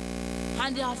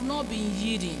and they have not been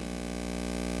yielding.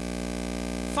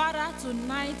 Father,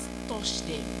 tonight touch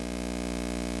them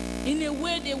in a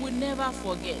way they will never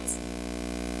forget.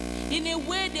 In a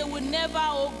way they will never,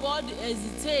 oh God,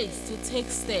 hesitate to take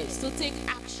steps, to take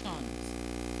actions.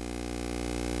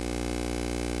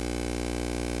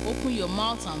 Open your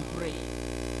mouth and pray.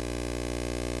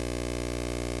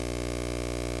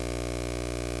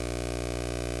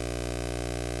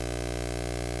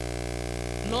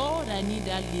 Lord, I need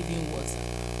that living water.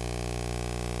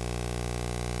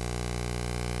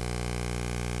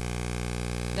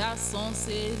 That song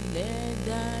says, let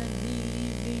that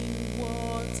living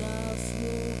water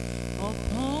flow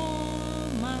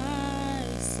upon my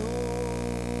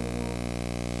soul.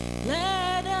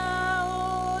 Let the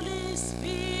Holy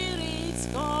Spirit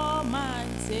come and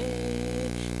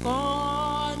take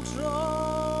control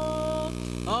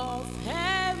of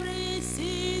every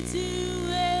situation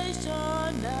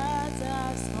that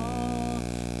has come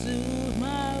to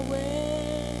my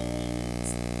ways.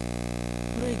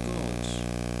 Pray, God,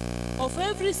 of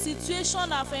every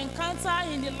situation I've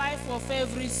encountered in the life of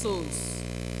every soul.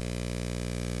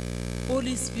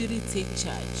 Holy Spirit, take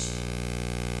charge.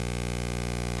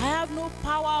 I have no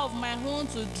power of my own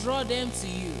to draw them to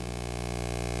you.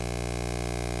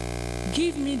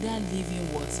 Give me that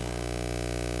living water.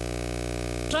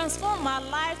 Transform my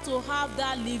life to have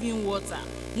that living water.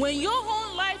 When your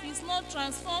own life is not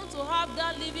transformed to have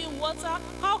that living water,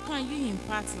 how can you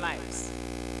impact lives?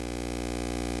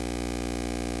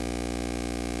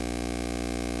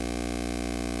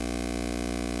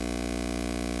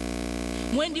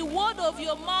 When the word of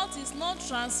your mouth is not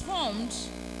transformed,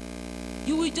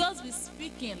 you will just be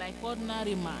speaking like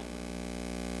ordinary man,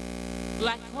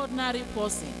 like ordinary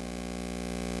person.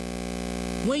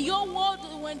 When the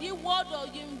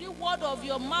word of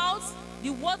your mouth,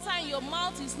 the water in your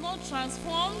mouth is not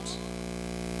transformed,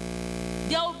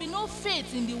 there will be no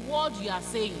faith in the word you are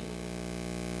saying.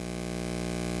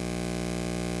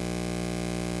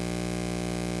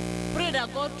 Pray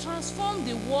that God transform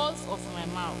the words of my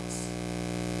mouth.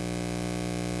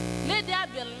 Let there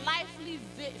be a lively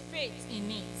faith in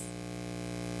it.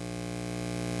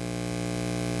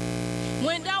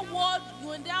 When that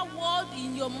word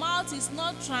in your mouth is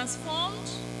not transformed,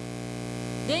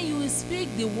 then you will speak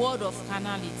the word of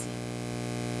carnality.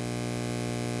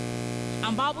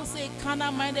 And Bible says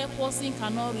carnal-minded person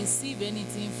cannot receive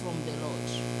anything from the Lord.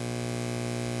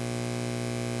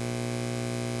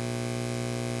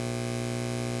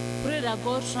 Pray that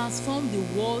God transform the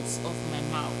words of my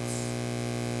mouth.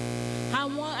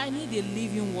 I need a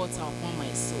living water upon my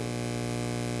soul.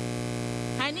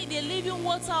 I need a living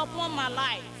water upon my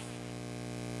life.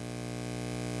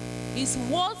 It's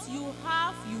what you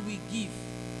have, you will give.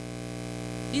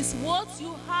 It's what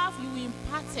you have, you will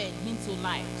impart it into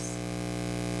lives.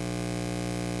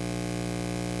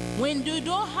 When you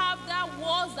don't have that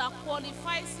word that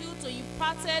qualifies you to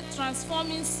impart it,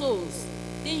 transforming souls,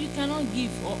 then you cannot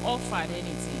give or offer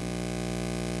anything.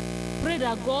 Pray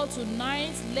that God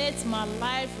tonight let my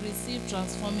life receive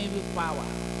transformable power.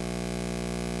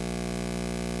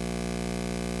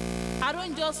 I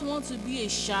don't just want to be a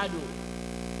shadow.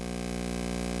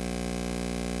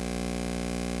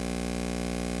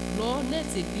 Lord, let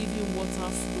a living water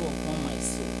flow upon my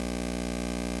soul.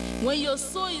 When your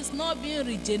soul is not being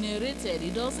regenerated,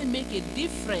 it doesn't make a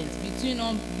difference between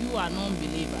you and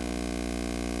unbeliever.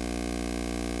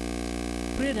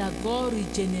 Pray that God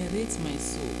regenerates my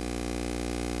soul.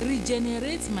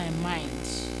 Regenerate my mind.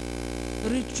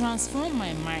 Retransform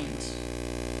my mind.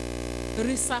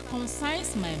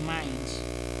 Recircumcise my mind.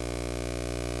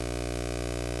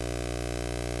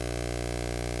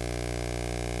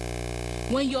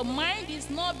 When your mind is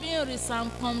not being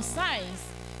recircumcised,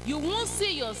 you won't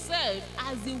see yourself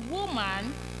as the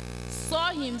woman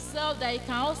saw himself, that he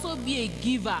can also be a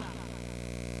giver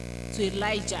to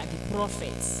Elijah, the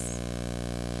prophet.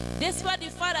 Despite the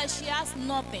fact that she has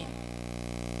nothing,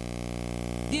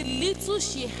 the little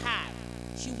she had,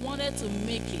 she wanted to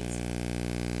make it.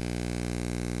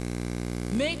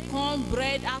 Make corn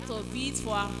bread out of it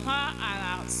for her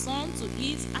and her son to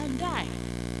eat and die.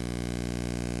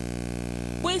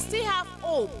 We still have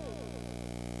hope,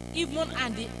 even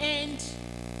at the end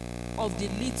of the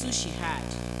little she had.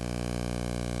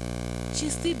 She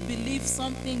still believes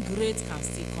something great can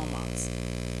still come out.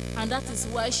 And that is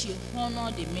why she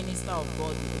honored the minister of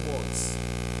God with words.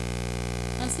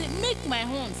 And said, make my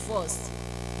own first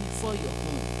before your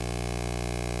own.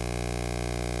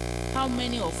 How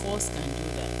many of us can do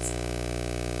that?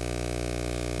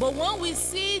 But when we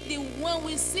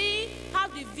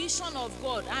have the vision of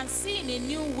God and see in a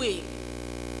new way,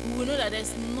 we will know that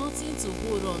there's nothing to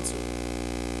hold on to.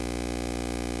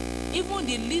 Even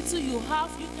the little you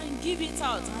have, you can give it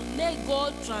out and let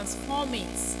God transform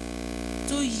it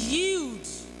to yield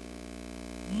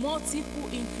multiple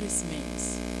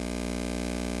increasements.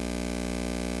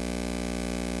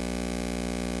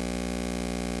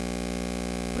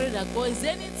 Pray that God, is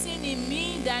anything in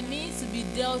me that needs to be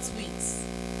dealt with?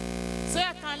 So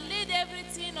I can lay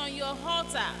everything on your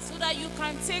altar so that you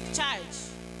can take charge.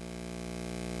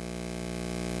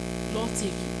 Lord,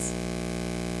 take it.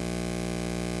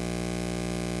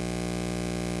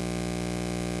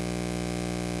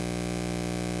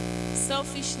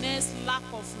 Selfishness, lack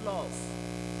of love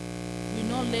will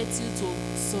not let you to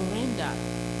surrender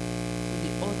to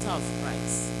the altar of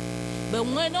Christ. But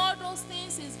when all those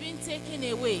things is being taken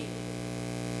away,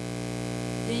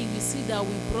 then you will see that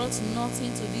we brought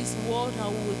nothing to this world and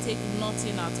we will take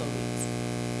nothing out of it.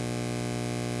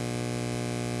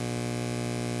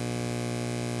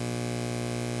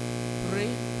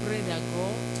 Pray that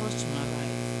God touch my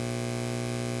life.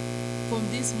 From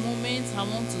this moment, I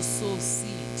want to sow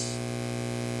seed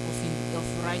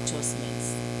of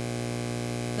righteousness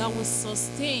that will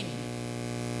sustain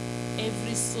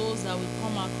every soul that will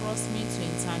come across me to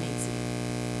eternity.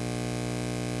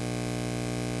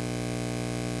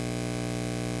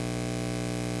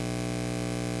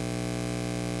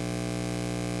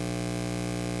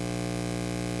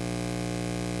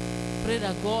 Pray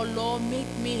that God, Lord,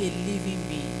 make me a living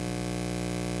being.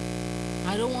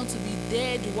 I don't want to be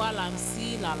dead while I'm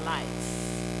still alive.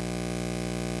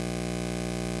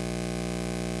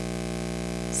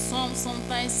 Some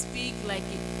sometimes speak like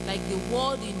the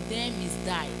word in them is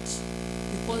died,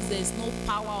 because there is no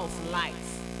power of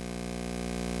life,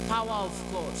 power of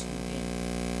God in them.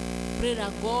 Pray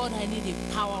that God, I need the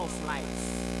power of life.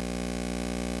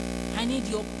 I need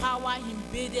your power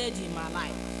embedded in my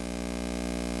life,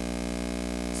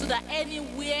 so that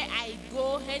anywhere I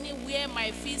go, anywhere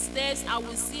my feet steps, I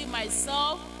will see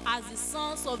myself as the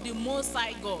sons of the Most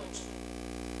High God.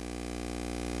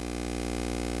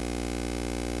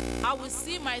 I will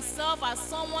see myself as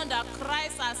someone that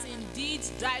Christ has indeed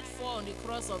died for on the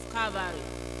cross of Calvary.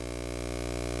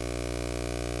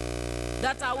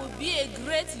 That I will be a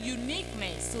great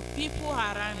uniqueness to people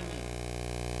around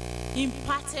me.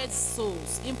 Imparted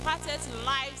souls, imparted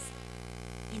lives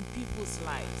in people's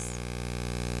lives.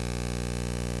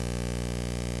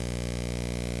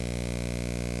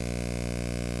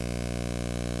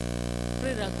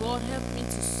 Pray that God help me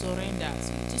to surrender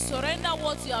to you, to surrender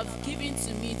what you have given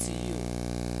to me to you,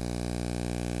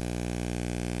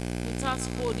 without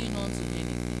holding on to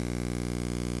anything,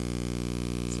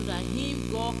 so that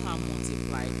Him, God, can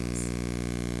multiply this.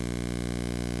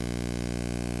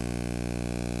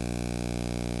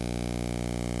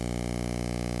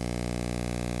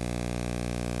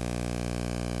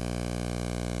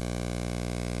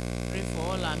 Pray for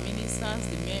all our ministers,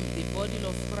 the body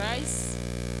of Christ,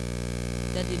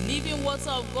 that the living water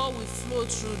of God will flow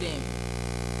through them.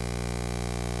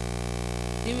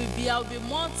 There will be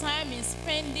more time in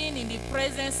spending in the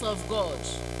presence of God.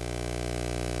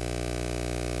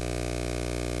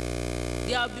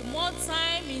 There will be more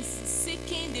time in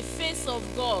seeking the face of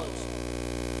God.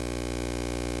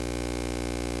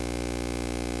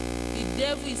 The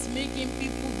devil is making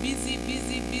people busy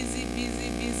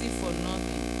for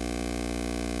nothing.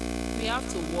 We have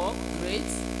to work great,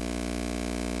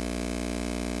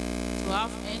 to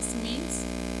have ends meet.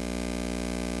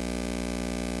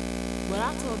 But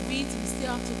out of it, we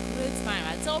still have to create time.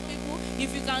 I tell people,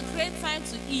 if you can create time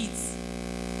to eat,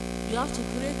 you have to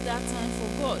create that time for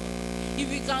God.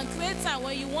 If you can create time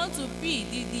when you want to pee,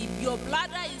 your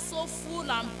bladder is so full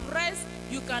and pressed,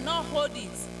 you cannot hold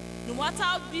it. No matter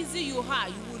how busy you are,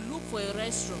 you will look for a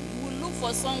restroom. You will look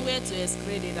for somewhere to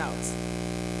excrete it out.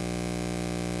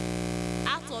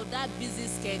 Out of that busy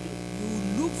schedule, you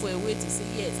will look for a way to say,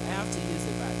 yes, I have to use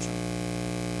the bathroom.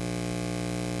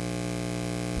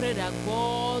 Pray that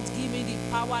God give me the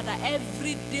power that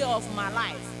every day of my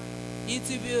life, it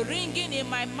will be ringing in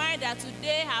my mind that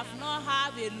today I have not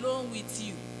had alone with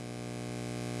you.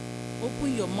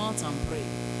 Open your mouth and pray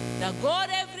that God,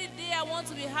 every day I want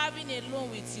to be having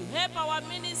alone with you. Help our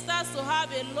ministers to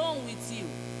have alone with you.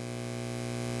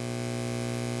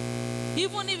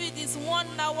 Even if it is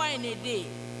 1 hour in a day,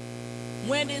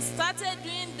 when they started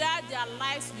doing that, their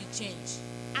lives will change.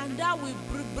 And that will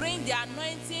bring the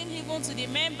anointing even to the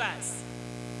members.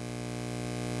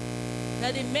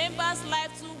 That the members'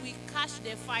 life too will catch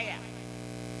the fire.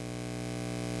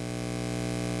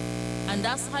 And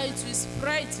that's how it will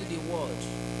spread to the world.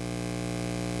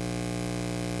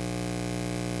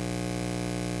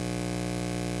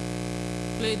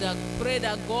 Pray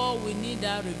that God will need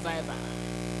that revival.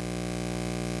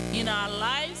 In our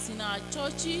lives, in our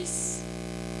churches,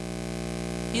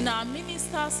 in our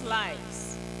ministers'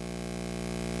 lives,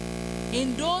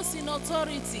 in those in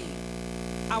authority,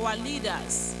 our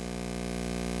leaders,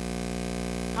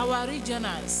 our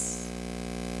regionals,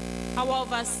 our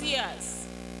overseers.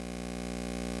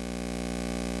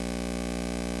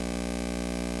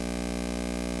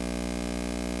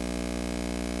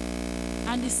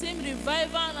 And the same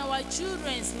revival in our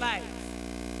children's life.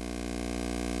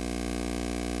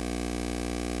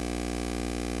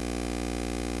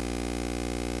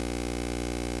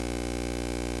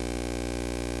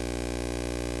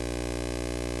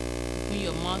 Open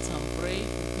your mouth and pray.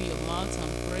 Open your mouth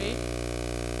and pray.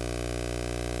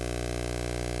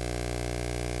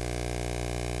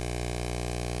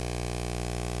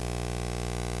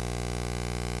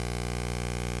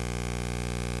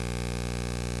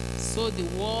 So the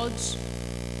word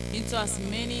into as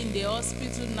many in the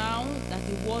hospital now, that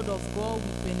the word of God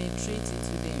will penetrate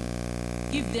into them.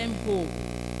 Give them hope.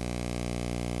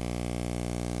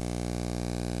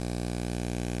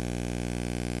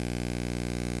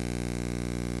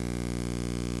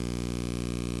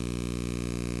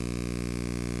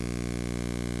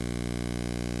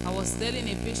 I was telling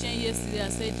a patient yesterday, I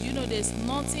said, you know, there's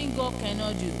nothing God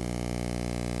cannot do.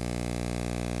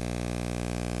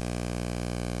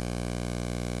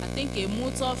 I think a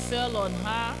motor fell on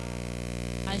her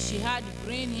and she had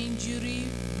brain injury,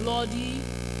 bloody,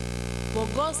 but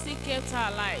God still kept her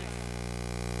alive.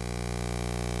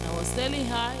 I was telling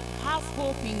her, have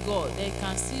hope in God, that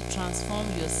can still transform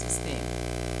your system.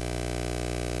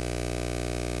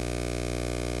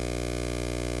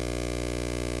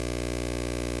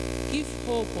 Give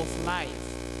hope of life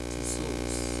to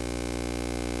souls.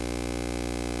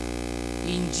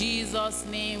 In Jesus'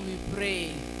 name we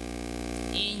pray.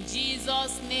 In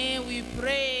Jesus' name we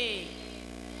pray.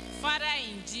 Father,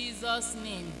 in Jesus'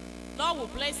 name, Lord, we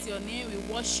bless your name, we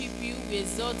worship you, we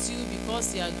exalt you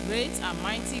because you are great and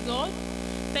mighty God.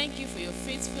 Thank you for your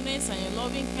faithfulness and your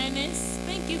loving kindness.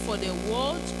 Thank you for the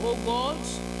word, oh God,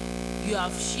 you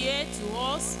have shared to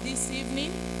us this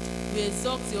evening. We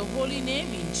exalt your holy name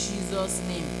in Jesus'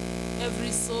 name.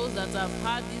 Every soul that have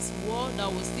heard this word, that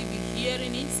will still be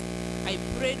hearing it, I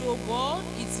pray, oh God,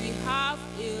 it will have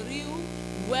a real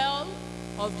well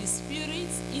of the Spirit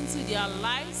into their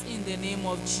lives in the name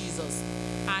of Jesus.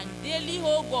 And daily,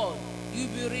 oh God, you'll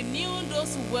be renewing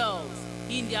those wells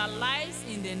in their lives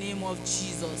in the name of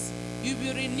Jesus. You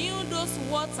will renew those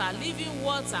water, living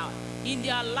water, in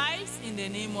their lives in the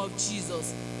name of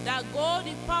Jesus. That God,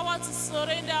 the power to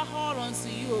surrender all unto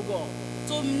you, O God,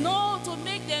 to know, to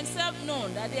make themselves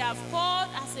known that they have called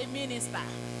as a minister,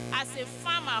 as a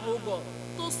farmer, O God,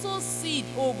 to sow seed,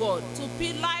 O God, to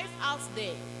put life out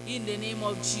there in the name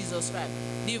of Jesus Christ.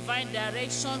 Divine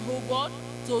direction, O God,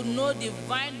 to know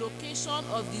divine location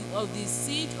of the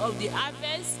seed, of the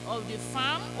harvest, of the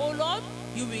farm, O Lord,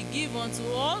 you will give unto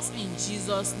us in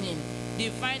Jesus' name.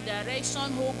 Divine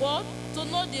direction, O God, to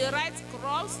know the right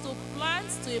crops to plant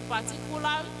to a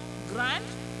particular ground,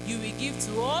 you will give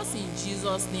to us in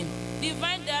Jesus' name.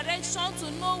 Divine direction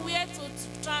to know where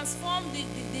to transform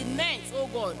the net, oh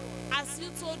God, as you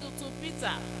told to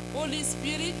Peter. Holy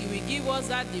Spirit, you will give us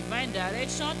that divine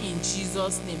direction in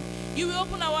Jesus' name. You will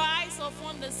open our eyes of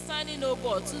understanding, oh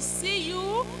God, to see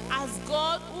you as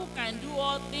God who can do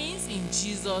all things in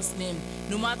Jesus' name.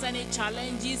 No matter any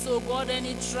challenges, oh God,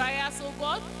 any trials, oh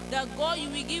God, that God, you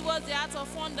will give us the heart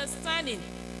of understanding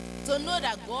to know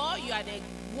that God, you are the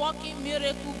working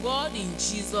miracle God in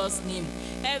Jesus' name.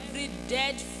 Every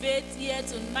dead faith here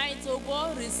tonight, oh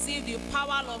God, receive the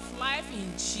power of life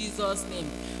in Jesus' name.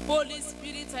 Holy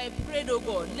Spirit, I pray, oh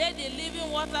God, let the living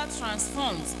water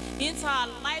transforms into our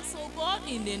lives, oh God,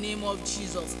 in the name of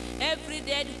Jesus. Every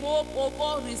dead hope, oh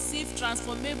God, receive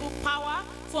transformable power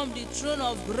from the throne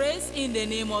of grace in the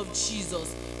name of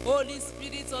Jesus. Holy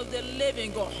Spirit of the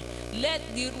living God,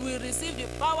 we receive the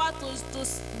power to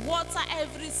water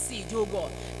every seed, oh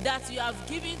God, that you have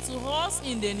given to us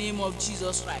in the name of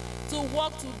Jesus Christ. To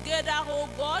work together, oh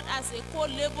God, as a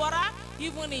co-laborer,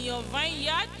 even in your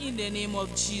vineyard, in the name of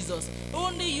Jesus.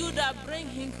 Only you that bring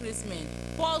increasement.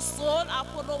 Paul, soul,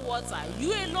 Apollo, water.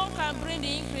 You alone can bring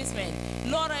the increasement.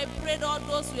 Lord, I pray all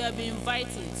those we have been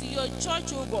invited to your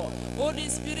church, oh God. Holy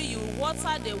Spirit, you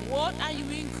water the word and you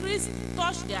increase,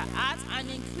 touch their hearts and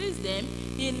increase them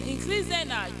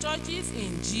in our churches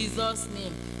in Jesus'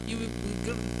 name. You will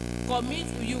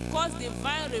you cause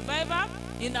divine revival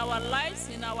in our lives,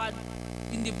 in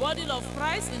the body of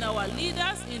Christ, in our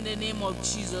leaders, in the name of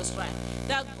Jesus Christ.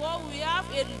 That God, we have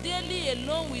a daily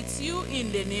alone with you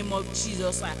in the name of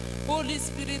Jesus Christ. Holy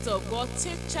Spirit of God,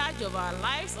 take charge of our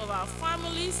lives, of our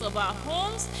families, of our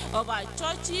homes, of our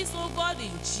churches, oh God,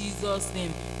 in Jesus'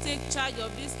 name. Take charge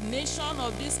of this nation,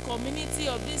 of this community,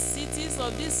 of these cities,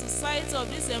 of this society, of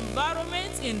this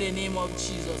environment, in the name of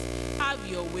Jesus. Have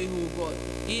your way, oh God,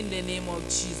 in the name of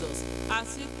Jesus.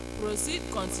 As we proceed,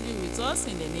 continue with us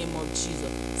in the name of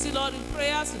Jesus. See, Lord, in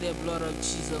prayers to the blood of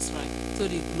Jesus Christ, to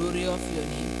the glory of your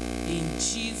name. In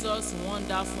Jesus'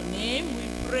 wonderful name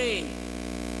we pray.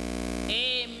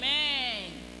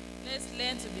 Amen. Let's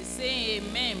learn to be saying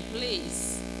amen,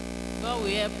 please. God will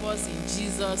help us in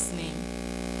Jesus' name.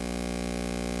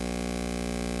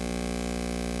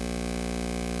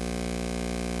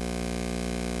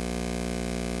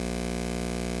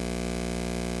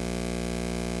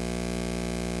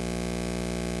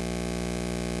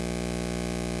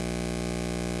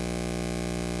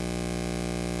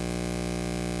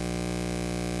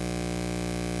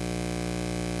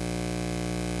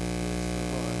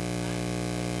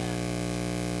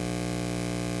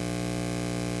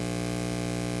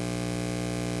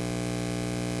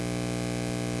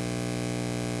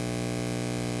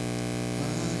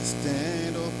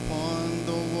 Stand upon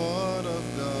the word of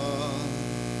God.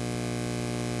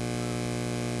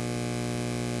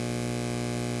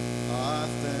 I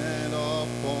stand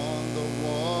upon the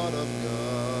word of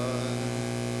God.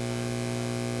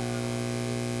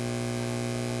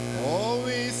 Oh,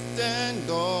 we stand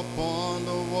upon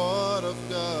the word of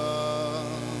God.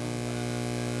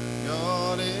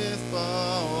 God is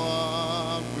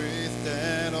power. We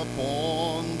stand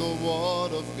upon the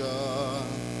word of God.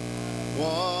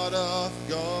 Word of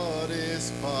God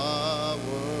is power.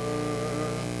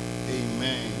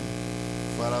 Amen.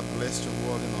 Father, bless your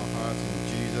word in our heart in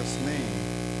Jesus' name.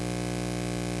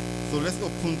 So let's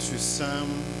open to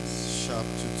Psalms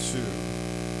chapter 2.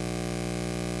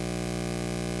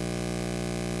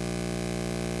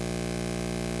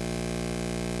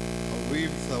 We're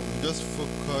just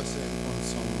focusing on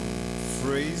some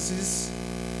phrases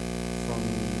from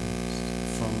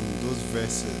those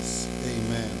verses.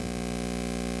 Amen.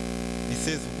 It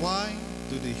says, why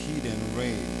do the heathen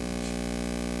rage,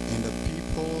 and the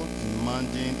people in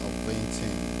mountain of vain?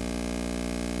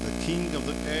 The king of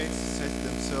the earth set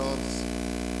themselves,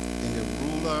 and the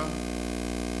ruler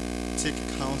take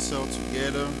counsel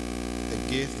together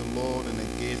against the Lord and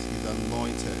against his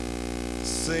anointed,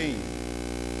 saying,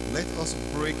 let us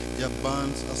break their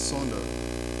bands asunder,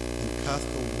 and cast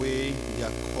away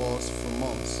their cords from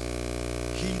us.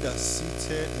 that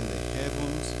sitteth in the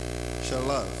heavens shall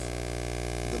laugh.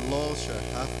 The Lord shall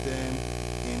have them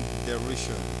in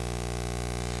derision.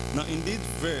 Now in this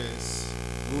verse,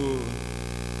 we'll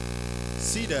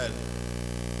see that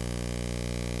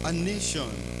a nation,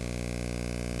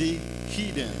 the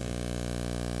hidden,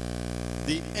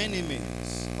 the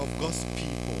enemies of God's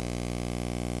people,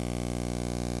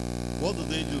 what do?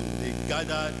 They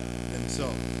gathered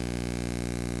themselves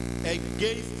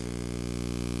against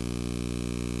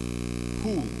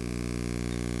who?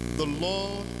 The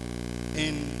Lord,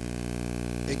 and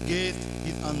against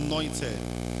his anointed.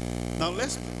 Now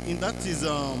that is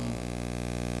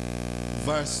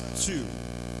verse 2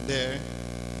 there.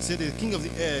 It said the king of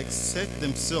the earth set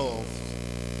themselves,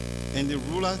 and the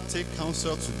rulers take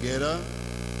counsel together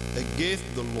against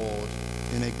the Lord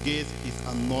and against his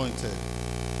anointed.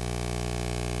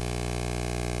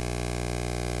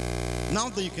 Now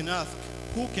that you can ask,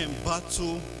 who can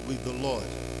battle with the Lord?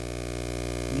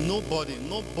 Nobody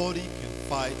can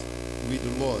fight with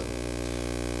the Lord.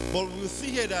 But we'll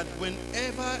see here that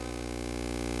whenever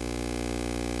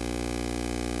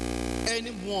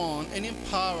any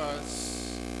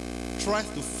powers tries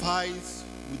to fight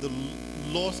with the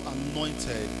Lord's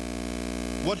anointed,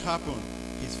 what happened?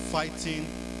 He's fighting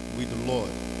with the Lord.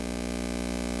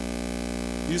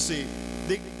 You see,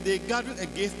 they gathered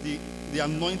against the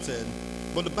anointed,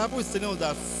 but the Bible is telling us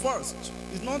that first,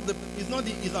 it's not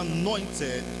his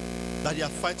anointed that they are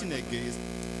fighting against.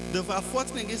 They are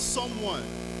fighting against someone,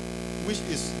 which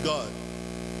is God.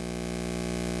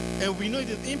 And we know it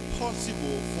is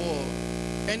impossible for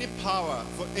any power,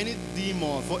 for any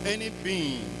demon, for any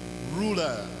being,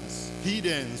 rulers,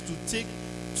 heathens,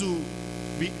 to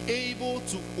be able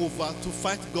to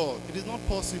fight God. It is not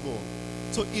possible.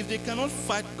 So if they cannot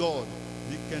fight God,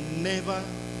 they can never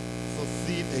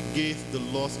succeed against the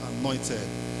Lord's anointed.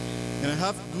 And I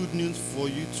have good news for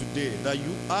you today, that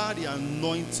you are the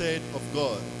anointed of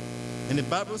God. And the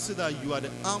Bible says that you are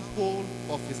the apple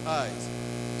of his eyes.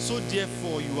 So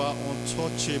therefore you are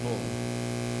untouchable.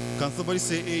 Can somebody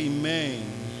say amen?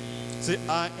 Say,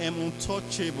 I am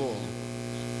untouchable.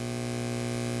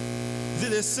 See,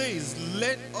 it says,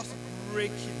 let us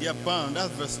break their bond.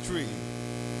 That's verse 3.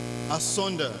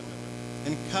 Asunder,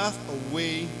 and cast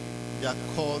away their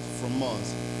cord from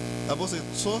us. The Bible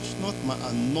says, touch not my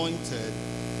anointed,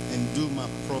 and do my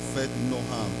prophet no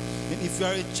harm. And if you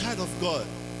are a child of God,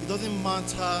 it doesn't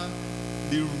matter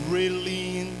the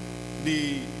railing,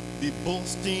 the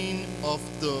boasting of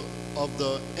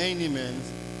the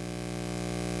enemies.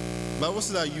 The Bible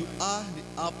says that you are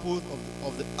the apple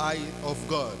of the eye of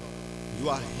God. You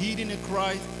are hidden in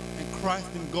Christ and Christ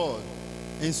in God.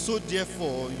 And so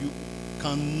therefore you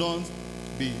cannot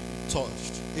be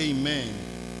touched. Amen.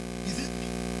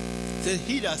 It says,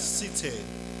 he that sitteth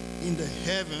in the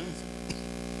heavens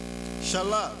shall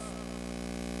laugh.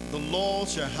 The Lord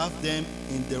shall have them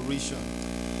in derision.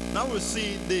 Now we'll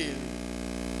see this.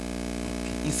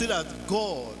 Instead that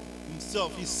God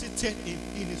himself is seated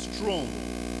in his throne.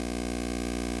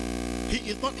 He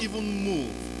is not even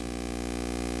moved.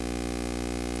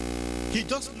 He's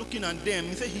just looking at them.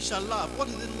 He said he shall laugh. What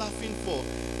is he laughing for?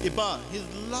 About he's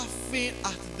laughing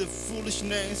at the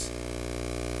foolishness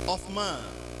of man.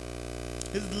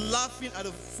 He's laughing at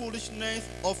the foolishness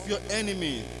of your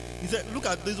enemy. He said, look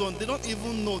at this one. They don't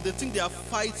even know. They think they are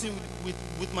fighting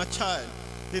with my child.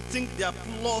 They think they are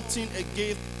plotting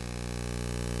against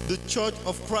the church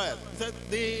of Christ. He said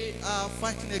they are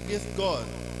fighting against God.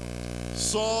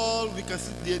 Saul, we can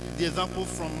see the example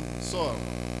from Saul.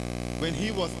 When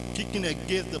he was kicking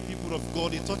against the people of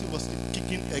God, he thought he was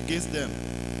kicking against them.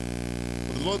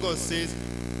 But the Lord God says,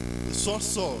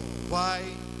 Saul, why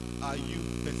are you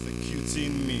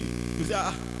persecuting me? You say,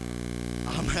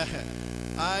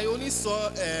 I only saw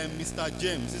Mr.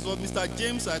 James. It was Mr.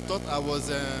 James I thought I was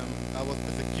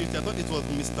persecuted. I thought it was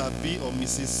Mr. B or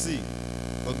Mrs. C.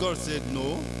 But God said,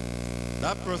 no.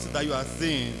 That person that you are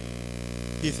seeing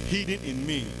is hidden in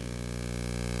me.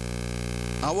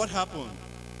 And what happened?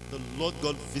 The Lord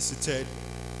God visited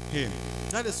him.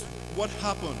 That is what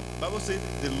happened. The Bible says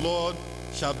the Lord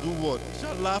shall do what? He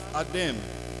shall laugh at them.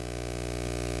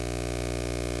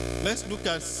 Let's look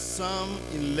at Psalm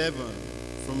 11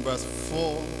 from verse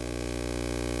 4.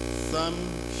 Psalm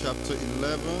chapter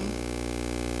 11.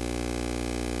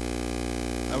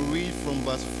 And read from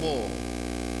verse 4.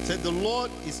 It said, the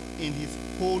Lord is in his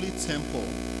holy temple.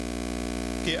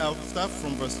 Okay, I'll start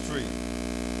from verse 3.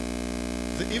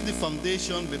 So if the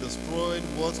foundation be destroyed,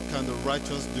 what can the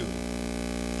righteous do?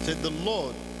 It said, the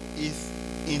Lord is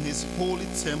in his holy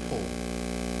temple.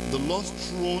 The Lord's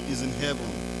throne is in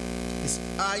heaven. His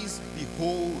eyes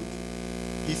behold,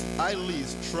 his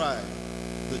eyelids try.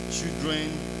 the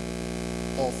children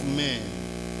of men.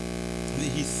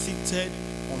 He's seated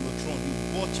on the throne.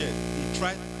 He watched it. He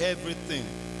tried everything.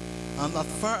 And as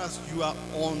far as you are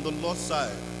on the Lord's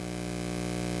side,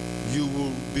 you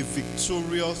will be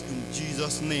victorious in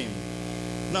Jesus' name.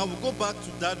 Now we go back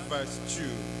to that verse 2.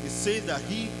 It says that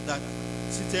he that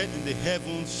seated in the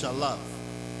heavens shall laugh.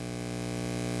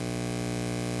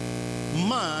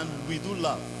 Man, we do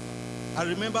laugh. I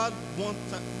remember one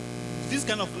time, this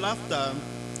kind of laughter,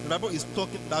 the Bible is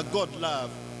talking that God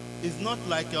laughs. It's not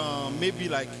like maybe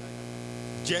like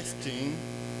jesting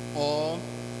or,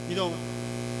 you know,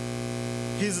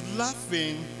 he's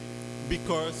laughing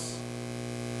because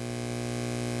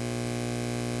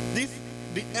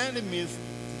the enemies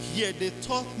here, they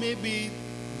thought maybe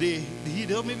they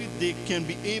can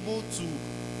be able to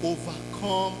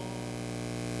overcome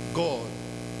God.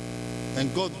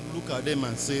 And God look at them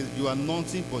and says, you are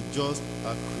nothing but just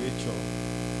a creature.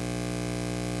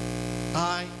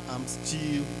 I am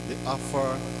still the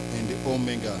Alpha and the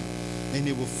Omega, and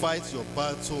he will fight your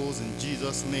battles in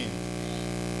Jesus' name.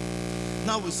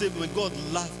 Now we say when God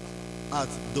laughed at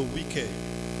the wicked,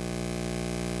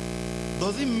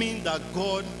 does it mean that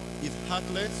God is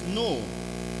heartless? No.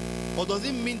 Or does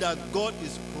it mean that God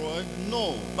is cruel?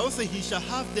 No. The Bible says he shall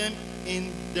have them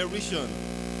in derision.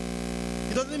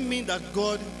 It doesn't mean that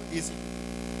God is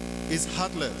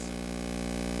heartless.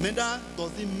 Neither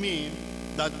does it mean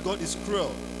that God is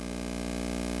cruel.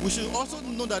 We should also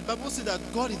know that the Bible says that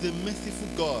God is a merciful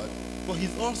God, but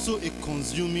he's also a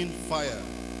consuming fire.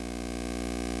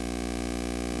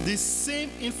 The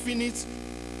same infinite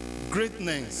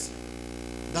greatness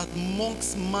that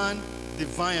mocks man's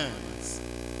defiance,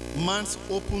 man's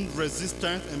open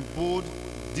resistance and bold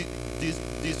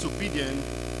disobedience,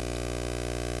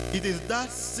 it is that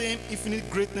same infinite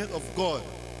greatness of God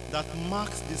that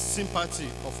marks the sympathy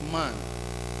of man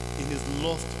in his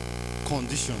lost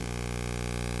condition.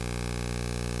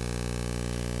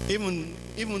 Even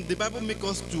the Bible makes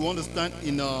us to understand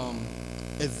in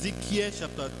Ezekiel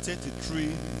chapter 33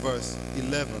 verse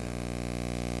 11.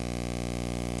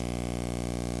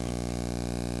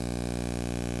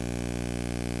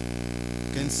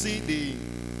 You can see the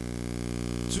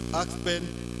two aspects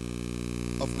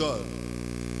of God.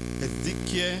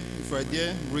 Ezekiel, if I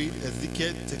dare read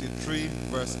Ezekiel 33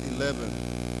 verse 11.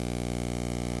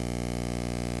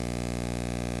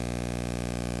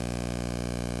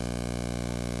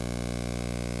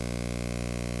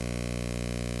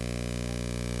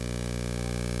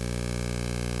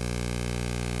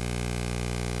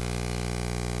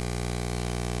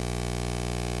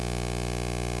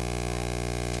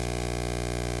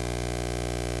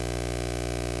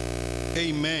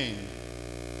 Amen.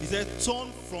 He said,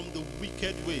 turn from the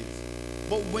wicked ways.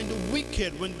 But when the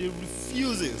wicked, when they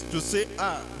refuses to say,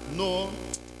 no,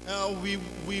 we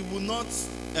will not,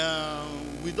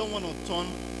 we don't want to turn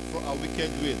from our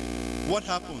wicked ways, what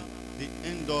happened? They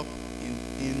end up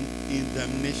in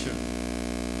damnation,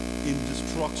 in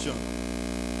destruction.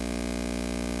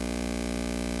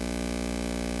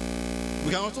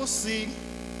 We can also see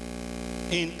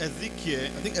in Ezekiel,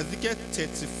 I think Ezekiel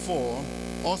 34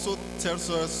 also tells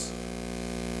us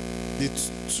the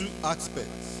two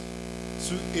aspects,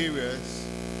 two areas,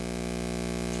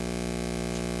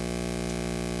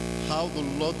 how the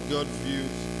Lord God views.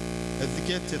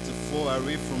 Ezekiel 34, I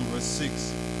read from verse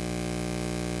 6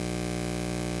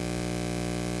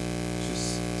 to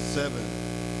 7.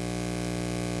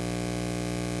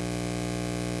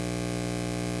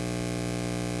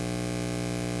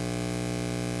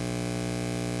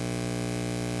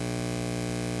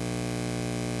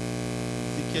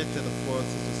 Ezekiel 34,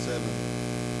 6 to 7.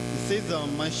 It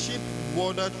says, my sheep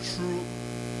wandered through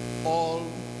all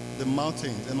the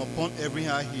mountains and upon every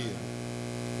high hill.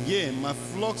 Yea, my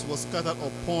flocks were scattered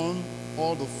upon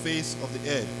all the face of the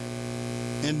earth,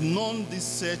 and none did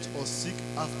search or seek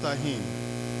after him.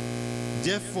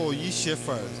 Therefore, ye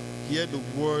shepherds, hear the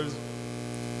words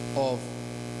of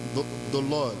the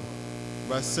Lord.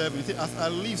 Verse 7, it says, as I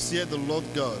live, saith the Lord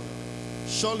God,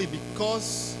 surely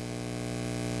because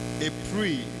a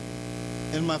prey,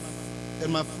 and my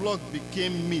flock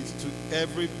became meat to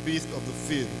every beast of the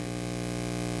field.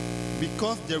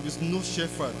 Because there is no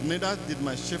shepherd, neither did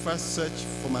my shepherd search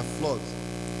for my flocks,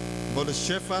 but the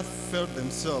shepherd fed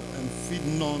themselves and feed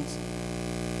not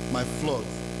my flocks.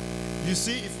 You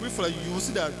see, if we follow, you will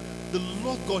see that the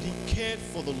Lord God, he cared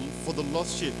for the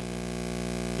lost sheep.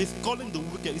 He's calling the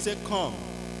wicked. He said, come.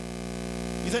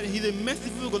 He said he's a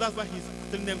merciful God, that's why he's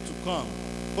telling them to come.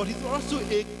 But he's also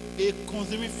a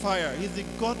consuming fire. He's the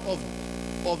God of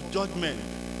judgment.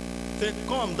 He said,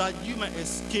 come that you might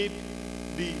escape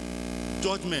the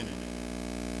judgment.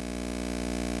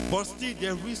 But still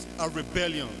there is a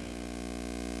rebellion.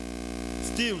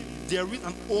 Still there is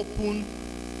an open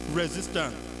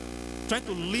resistance, trying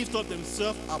to lift up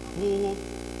themselves above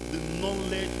the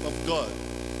knowledge of God.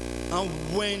 And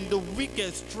when the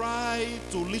wicked try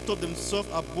to lift up themselves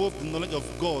above the knowledge of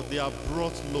God, they are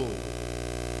brought low.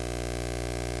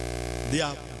 They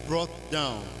are brought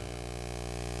down.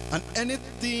 And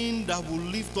anything that will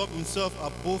lift up himself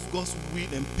above God's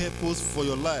will and purpose for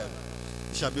your life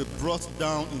shall be brought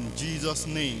down in Jesus'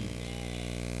 name.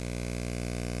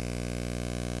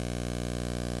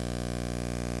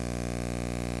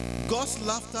 God's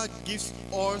laughter gives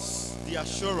us the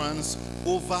assurance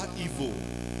over evil.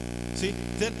 See,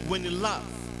 that when you laugh,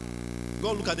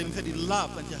 God look at them and said, He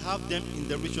laughed and He have them in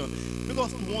derision.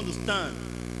 Because we understand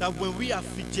that when we are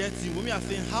fidgeting, when we are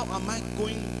saying, how am I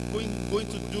going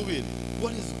to do it?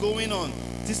 What is going on?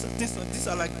 These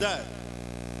are like that.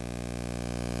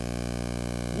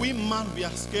 We man, we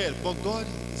are scared, but God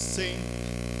is saying,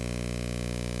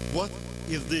 what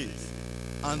is this?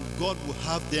 And God will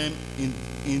have them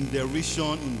in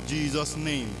derision in Jesus'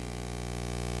 name.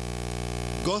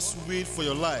 God's will for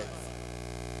your life.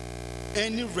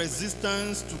 Any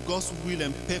resistance to God's will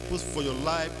and purpose for your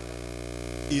life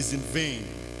is in vain.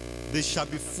 They shall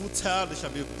be futile, they shall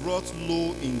be brought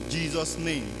low in Jesus'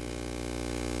 name.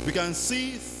 We can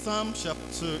see Psalm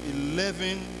chapter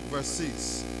 11, verse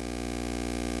 6.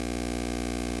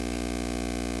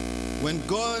 When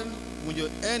your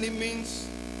enemies,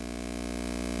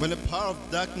 when the power of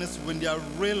darkness, when they are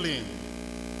railing,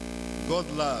 God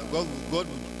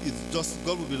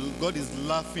is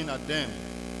laughing at them.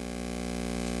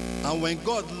 And when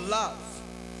God laughs,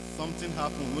 something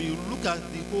happens. When you look at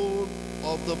the whole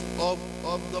of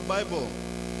the Bible,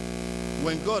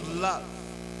 when God laughs,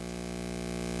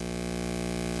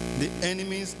 the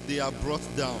enemies, they are brought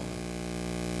down.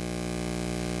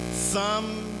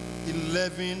 Psalm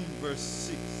 11, verse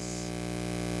 6.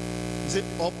 It says,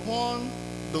 upon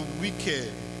the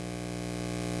wicked.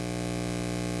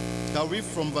 I'll read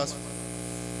from verse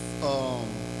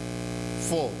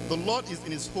 4. The Lord is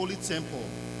in his holy temple.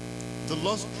 The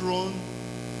Lord's throne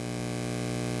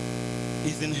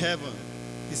is in heaven.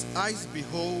 His eyes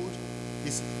behold,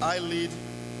 his eyelid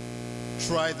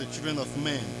try the children of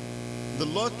men. The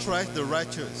Lord tries the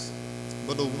righteous,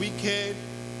 but the wicked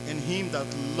and him that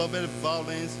loveth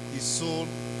violence his soul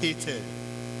hated.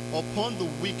 Upon the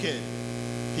wicked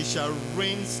he shall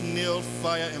rain snail,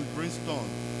 fire, and brimstone,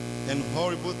 and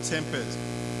horrible tempest.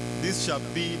 This shall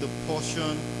be the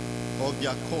portion of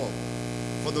their cup.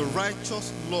 For the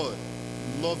righteous Lord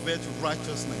loveth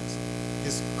righteousness.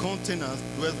 His countenance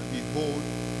dwelleth behold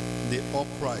the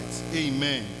upright.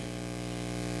 Amen.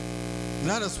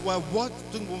 That is why when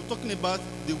we're talking about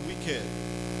the wicked,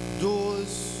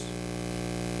 those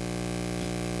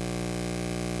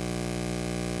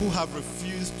who have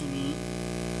refused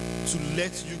to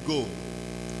let you go,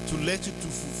 to let you to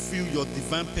fulfill your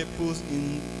divine purpose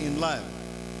in life.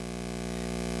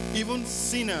 Even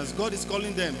sinners, God is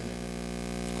calling them,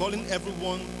 calling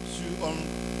everyone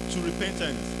to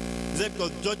repentance. He said,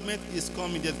 because judgment is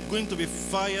coming, there's going to be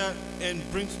fire and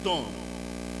brimstone.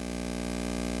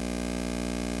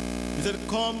 He said,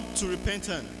 come to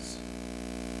repentance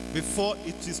before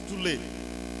it is too late.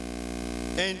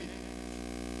 And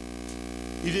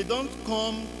if they don't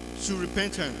come to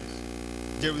repentance,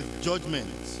 there is judgment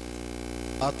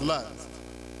at last.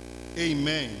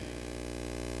 Amen.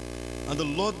 And the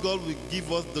Lord God will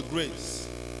give us the grace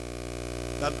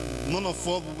that none of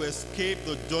us will escape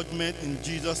the judgment in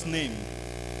Jesus' name.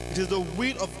 It is the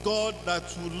will of God that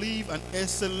we live an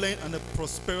excellent and a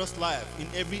prosperous life in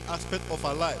every aspect of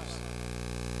our lives.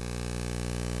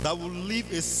 That will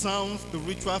live a sound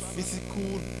spiritual,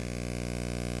 physical,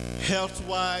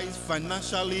 health-wise,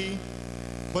 financially.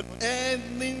 But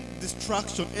any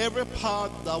distraction, every power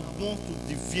that wants to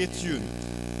deviate you,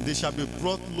 they shall be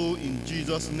brought low in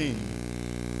Jesus' name.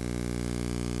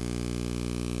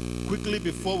 Quickly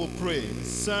before we pray,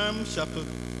 Psalm chapter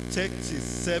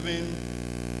 37,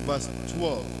 verse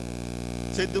 12.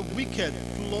 Said, the wicked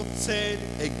plotted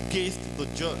against the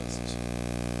just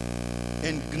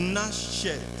and gnashed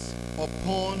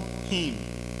upon him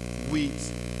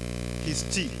with his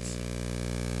teeth.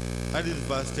 That is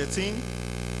verse 13.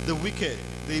 The wicked,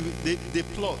 they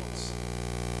plot,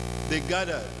 they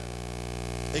gather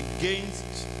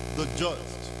against the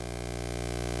just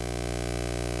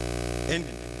and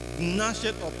gnashed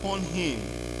upon him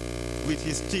with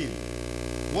his teeth.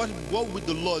 What will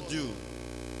the Lord do?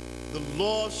 The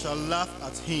Lord shall laugh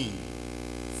at him,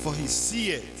 for he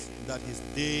seeth that his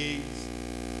days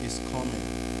is coming.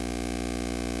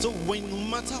 So no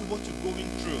matter what you're going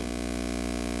through,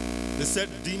 They said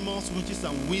demons, witches,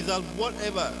 and wizards,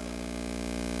 whatever.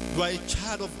 You are a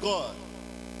child of God.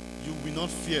 You will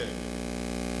not fear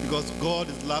because God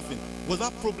is laughing. Was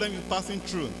that problem you're passing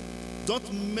through?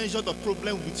 Don't measure the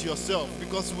problem with yourself,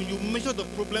 because when you measure the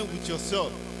problem with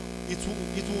yourself, it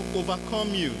will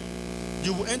overcome you.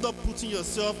 You will end up putting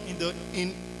yourself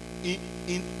in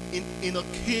a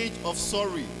cage of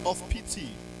sorry, of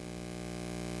pity.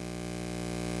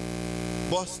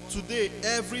 But today,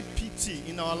 every pity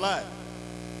in our life,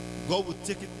 God will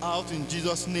take it out in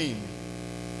Jesus' name.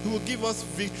 He will give us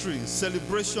victory,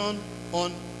 celebration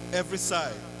on every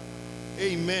side.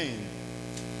 Amen.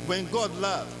 When God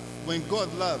laughs,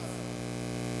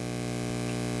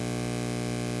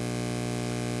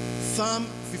 Psalm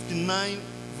 59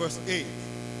 verse 8.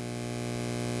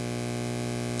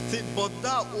 Say, but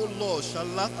thou, O Lord, shalt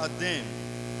laugh at them.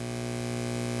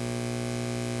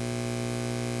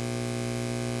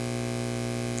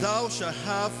 Thou shalt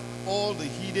have all the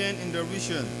hidden in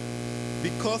derision.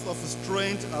 Because of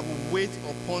strength I will wait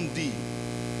upon thee,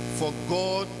 for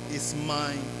God is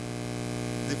my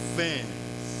defense.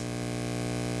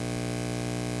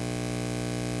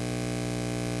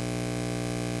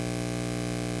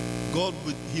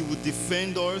 He will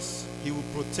defend us, He will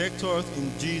protect us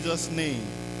in Jesus' name.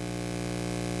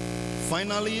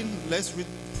 Finally, let's read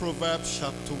Proverbs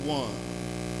chapter 1.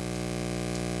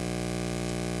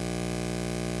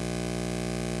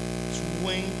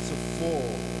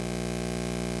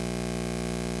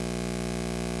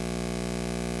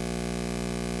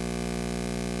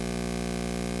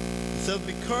 It says,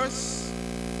 because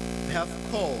I have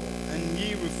called and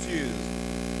ye refused,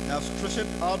 I have stretched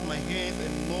out my hands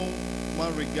and no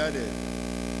one regarded.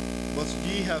 But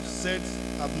ye have said,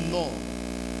 have known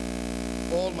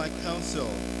all my counsel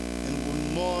and will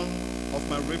none of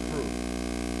my reproof.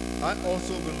 I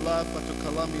also will laugh at your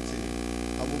calamity.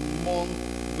 I will mourn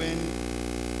when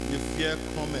your fear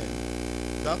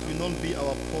cometh. That will not be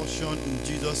our portion in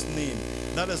Jesus' name.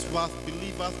 That is why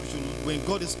believers, when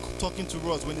God is talking to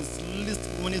us, when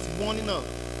He's warning us,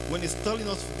 when He's telling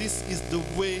us this is the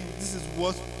way, this is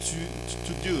what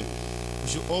to do, we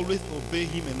should always obey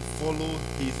Him and follow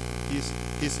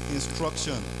His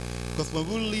instruction. Because when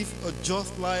we live a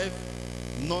just life,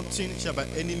 nothing shall by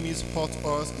any means hurt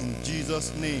us in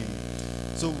Jesus' name.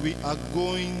 So we are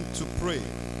going to pray.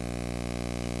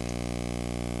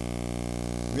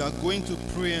 We are going to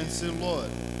pray and say, Lord,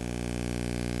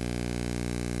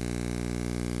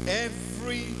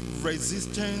 every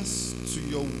resistance to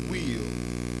your will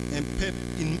and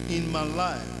in my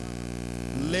life,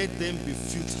 let them be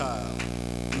futile.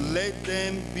 Let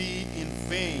them be in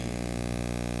vain.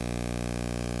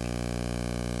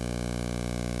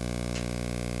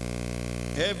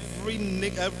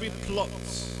 Every plot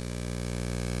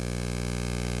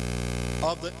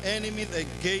of the enemy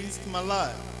against my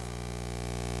life,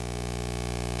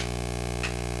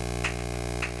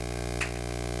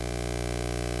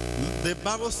 the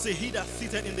Bible says, he that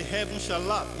sitteth in the heaven shall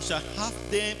laugh. He shall have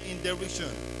them in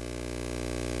derision.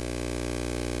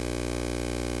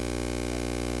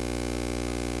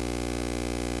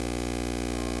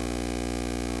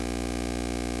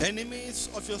 Enemies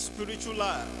of your spiritual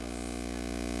life,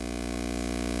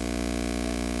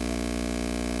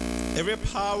 every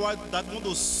power that want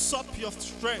to suck your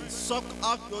strength, suck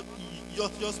out your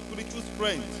spiritual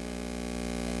strength.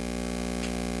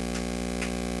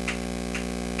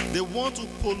 They want to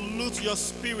pollute your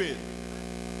spirit.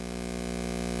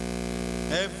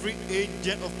 Every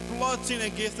agent of plotting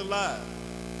against the life,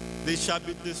 they shall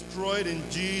be destroyed in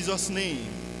Jesus' name.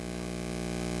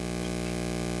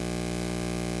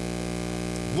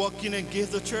 Working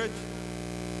against the church,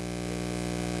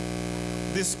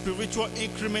 the spiritual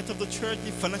increment of the church,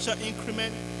 the financial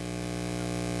increment,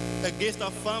 against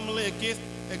our family, against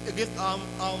our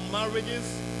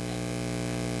marriages.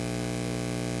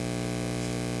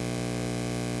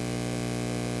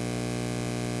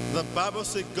 The Bible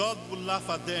says God will laugh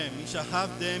at them. He shall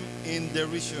have them in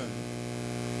derision.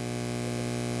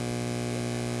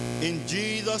 In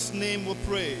Jesus' name we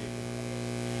pray.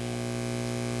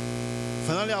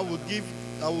 Finally, I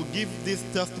will give this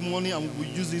testimony and we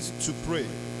will use it to pray.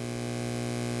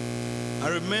 I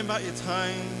remember a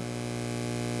time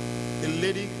a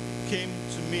lady came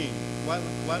to me while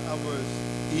I was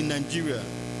in Nigeria.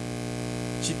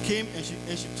 She came and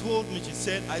she told me, she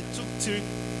said, I took 3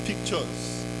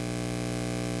 pictures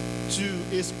to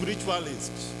a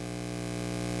spiritualist.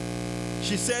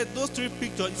 She said those 3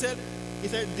 pictures, he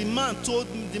said the man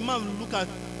looked at,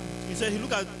 he said he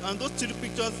looked at, and those 3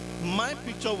 pictures, my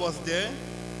picture was there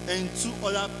and 2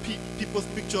 other people's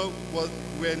picture were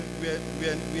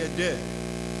there.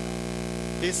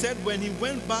 He said when he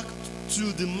went back to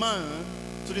the man,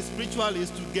 to the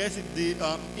spiritualist to get the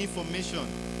information,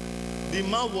 the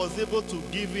man was able to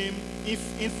give him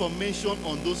information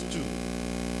on those two.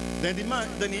 Then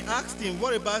he asked him,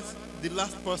 what about the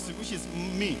last person, which is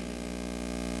me?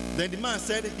 Then the man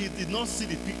said he did not see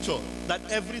the picture, that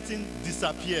everything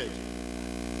disappeared.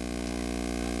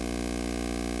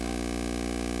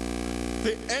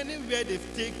 So anywhere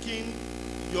they've taken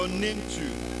your name to,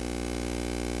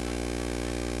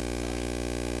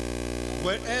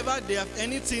 wherever they have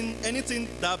anything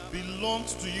that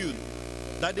belongs to you,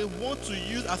 that they want to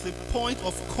use as a point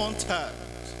of contact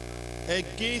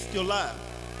against your life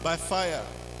by fire,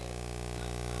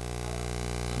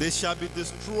 they shall be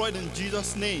destroyed in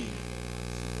Jesus' name.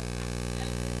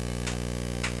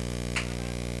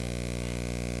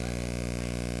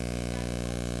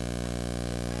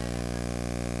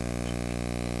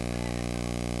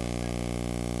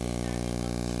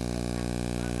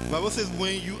 The Bible says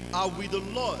when you are with the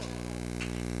Lord,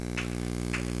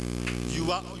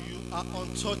 you are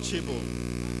untouchable.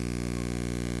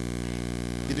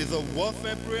 It is a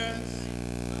warfare prayer.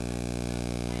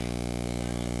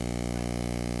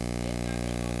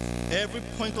 Every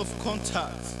point of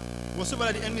contact,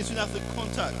 whatsoever the enemy is using as a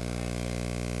contact,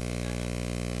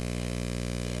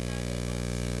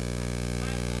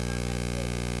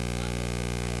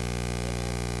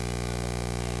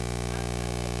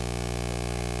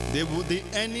 the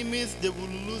enemies, they will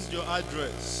lose your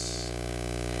address.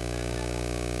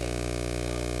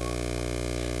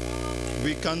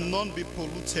 We cannot be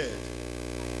polluted.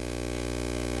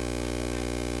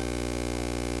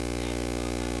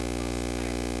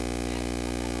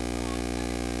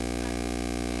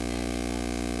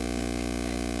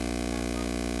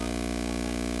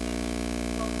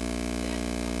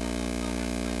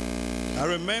 I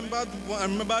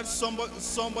remember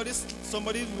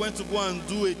somebody went to go and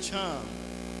do a charm,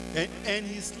 and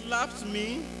he slapped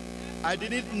me. I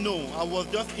didn't know. I was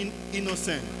just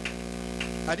innocent.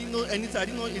 I didn't know anything. I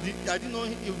didn't know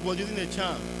he was using a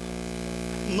charm.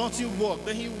 Nothing worked.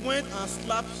 Then he went and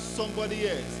slapped somebody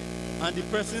else, and the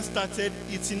person started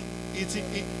eating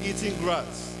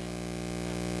grass.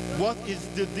 What is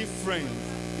the difference?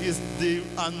 Is the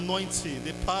anointing,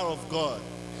 the power of God.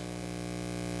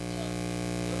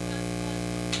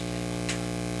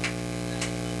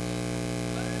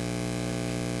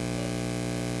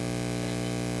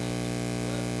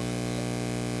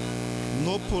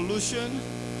 No pollution,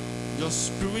 your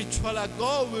spiritual.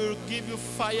 God will give you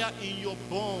fire in your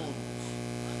bones.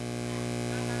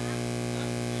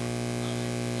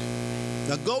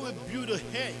 That God will build a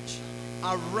hedge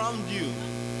around you.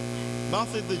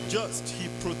 Bible says the just, he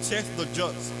protects the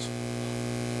just.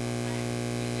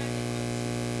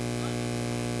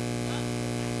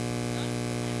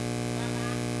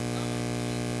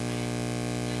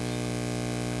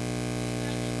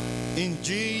 In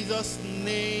Jesus'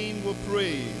 name we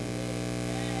pray.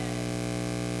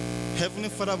 Heavenly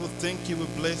Father, we thank you, we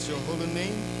bless your holy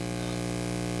name.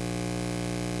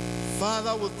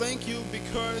 Father, we thank you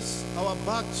because our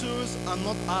battles are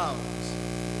not ours.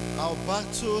 Our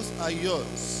battles are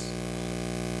yours.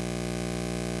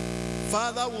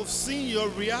 Father, we've seen your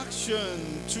reaction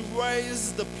to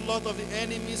raise the plot of the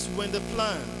enemies when they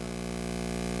plan.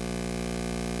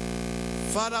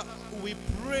 Father, we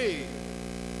pray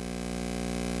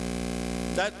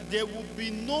that there will be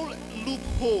no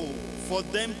loophole for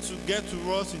them to get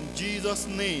to us in Jesus'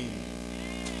 name.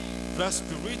 That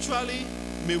spiritually,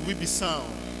 may we be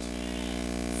sound.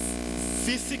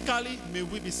 Physically, may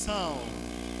we be sound.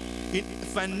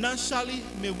 Financially,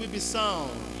 may we be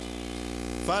sound.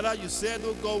 Father, you said,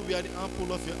 oh God, we are the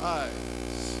apple of your eyes.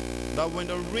 That when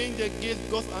the rain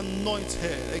against God's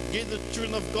anointed, against the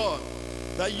children of God,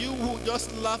 that you will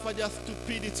just laugh at their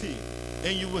stupidity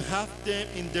and you will have them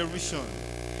in derision.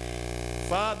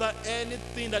 Father,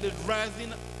 anything that is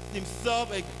rising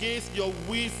himself against your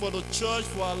will for the church,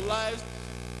 for our lives,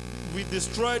 we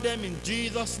destroy them in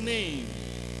Jesus' name.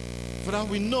 Father,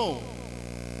 we know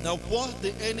that what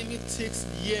the enemy takes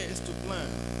years to plan,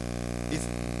 it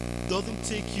doesn't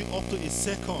take you up to a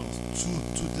second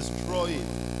to destroy it.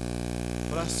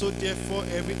 But so therefore,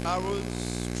 every arrow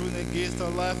thrown against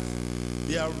our life,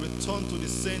 they are returned to the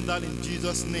sender in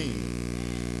Jesus' name.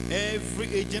 Every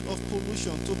agent of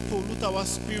pollution to pollute our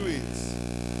spirits,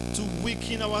 to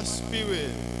weaken our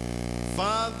spirit,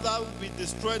 Father, we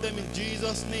destroy them in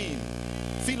Jesus' name.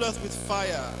 Fill us with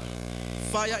fire,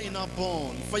 fire in our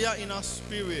bone, fire in our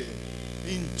spirit.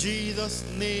 In Jesus'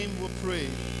 name we pray.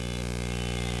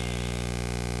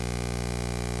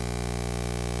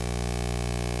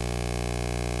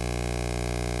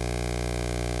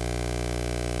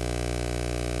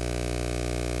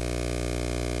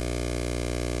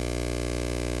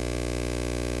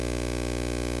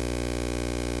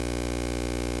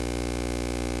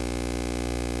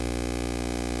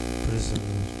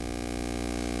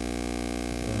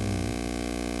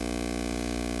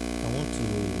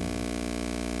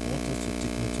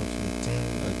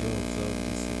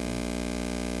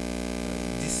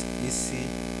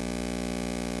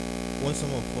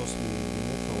 some of us will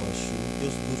remove our shoe,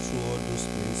 just go through all those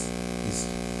places. It's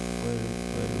very,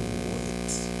 very worth it.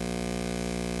 It's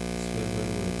very, very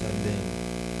worth it. And then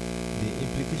the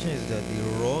implication is that the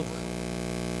rock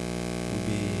will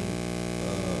be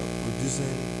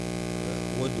producing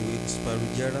what do we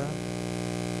sparugera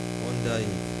under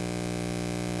it.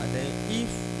 And then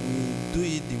if we do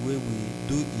it the way we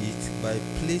do it by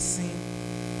placing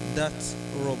that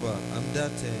rubber and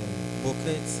that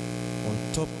bucket on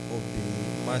top of the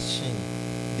machine,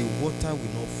 the water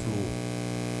will not flow,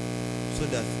 so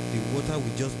that the water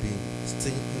will just be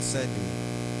staying inside the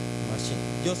machine.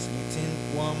 Just within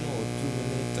 1 or 2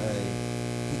 minutes I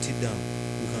put it down.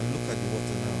 You can look at the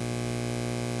water now.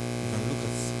 You can look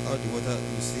at how the water,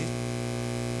 you see,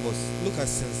 but look at,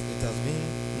 since it has been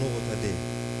no water there,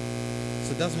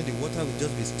 so that's when the water will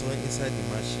just be stored inside the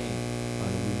machine, and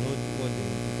we know what the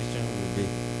implication will be.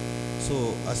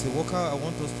 So as a worker, I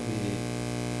want us to be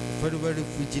very, very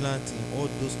vigilant in all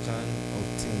those kind of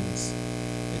things.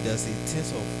 There's a sense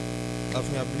of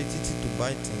having ability to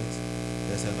buy things.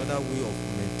 There's another way of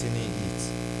maintaining it,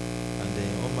 and the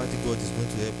Almighty God is going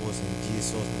to help us in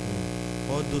Jesus' name.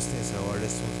 All those things are our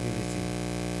responsibility.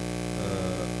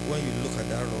 When you look at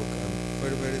that rock, I'm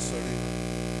very, very sorry.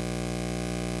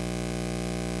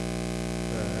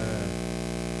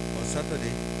 On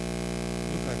Saturday,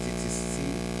 look at it.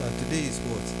 Today is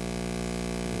what?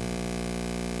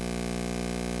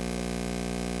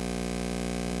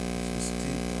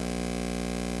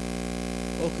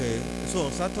 Okay, so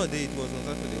on Saturday, it was on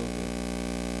Saturday.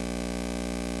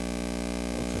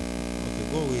 Okay,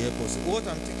 God will help us. What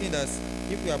I'm thinking is,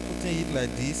 if we are putting it like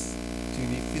this, it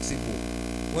will be feasible.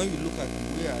 When you look at the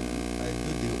way I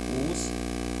do the hose,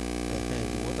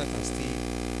 the water can stay,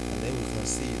 and then we can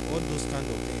see all those kind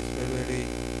of things. Very, very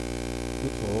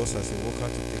good for us as a worker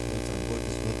to take note, and God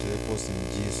is going to help us in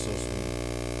Jesus' name.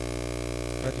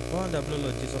 By the power and the blood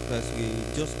of Jesus Christ, we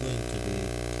just go into the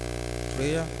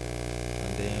prayer,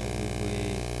 and then we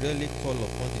will really call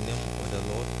upon the name of the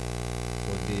Lord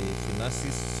for the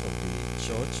finances of the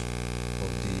church,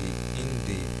 of the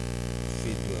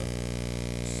individual.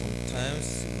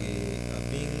 Sometimes we are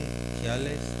being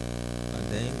careless, and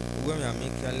then when we are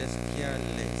being careless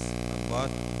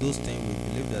about those things, we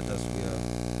believe that as we are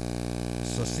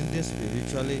succeeding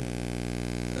spiritually,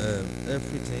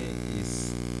 everything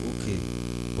is okay.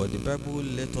 But the Bible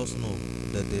let us know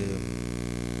that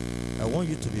I want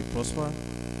you to be prosper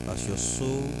as your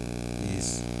soul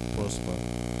is prosper.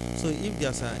 So if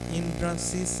there's an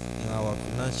hindrances in our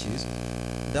finances,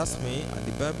 that's me. And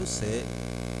the Bible said,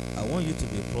 I want you to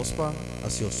be prosper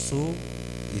as your soul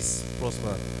is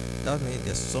prosper. That means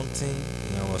there's something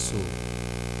in our soul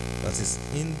that is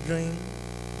hindering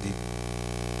the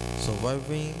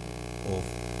surviving of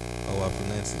our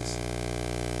finances,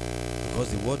 because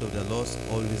the word of the Lord is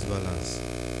always balanced,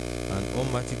 and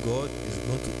Almighty God is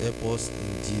going to help us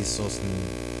in Jesus' name,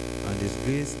 and His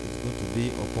grace is going to be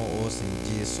upon us in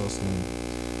Jesus' name.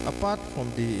 Apart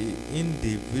from the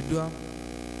individual,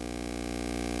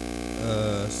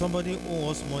 somebody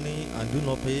owes us money and do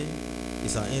not pay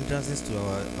is an hindrance to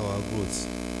our growth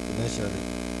financially.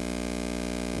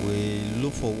 We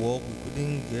look for work we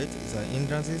couldn't get, is an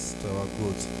hindrance to our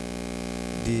growth.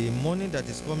 The money that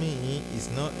is coming in is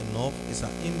not enough, it's an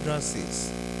hindrance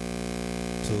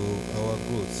to our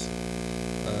growth.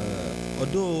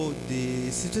 Although the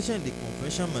situation in the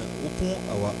convention might open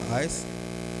our eyes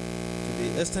to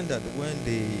the extent that when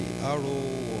the arrow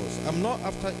was, I'm not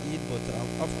after it, but I'm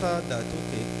after that,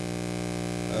 okay,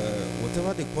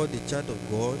 whatever they call the child of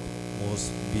God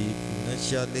must be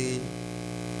financially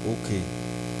okay.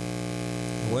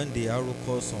 When the arrow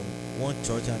calls from one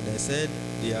church and they said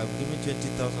they have given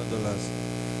 $20,000,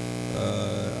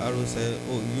 arrow said,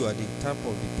 oh, you are the type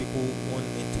of the people who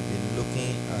need to be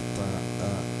looking at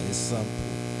a sample.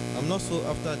 I'm not so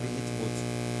after the it, but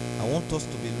I want us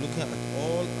to be looking at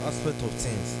all aspects of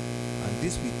things, and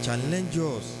this will challenge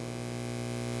us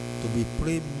to be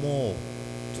praying more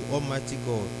to Almighty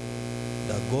God,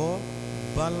 that God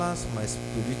balance my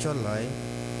spiritual life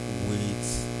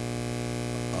with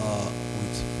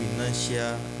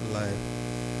financial life.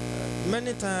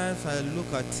 Many times I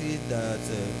look at it that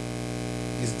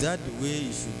is that the way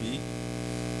it should be,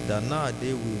 that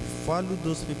nowadays we follow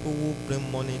those people who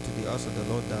bring money to the house of the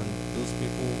Lord than those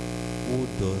people who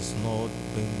does not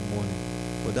bring money.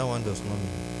 But that one does not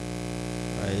mean.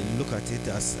 I look at it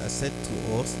as I said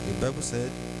to us, the Bible said,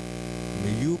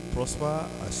 may you prosper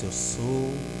as your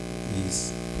soul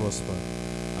is prosper.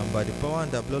 And by the power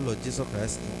and the blood of Jesus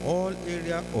Christ, in all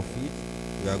areas of it,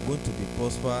 we are going to be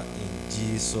prosper in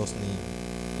Jesus' name.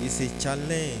 It's a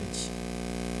challenge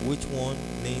which one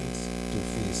needs to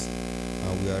face.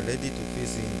 and we are ready to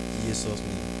face it in Jesus'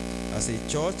 name. As a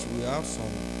church, we have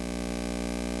some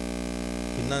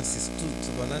finances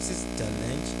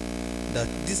challenge that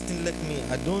this thing like me,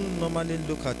 I don't normally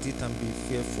look at it and be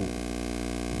fearful,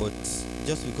 but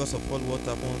just because of all what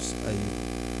happens, I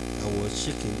will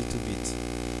shake a little bit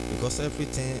because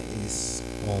everything is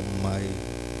on my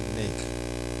neck.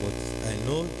 But I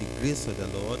know the grace of the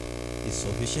Lord is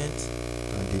sufficient,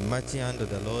 and the mighty hand of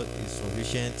the Lord is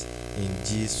sufficient in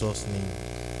Jesus' name.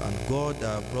 And God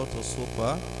that brought us so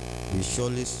far will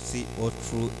surely see us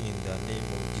through in the name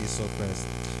of Jesus Christ.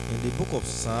 In the book of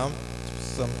Psalm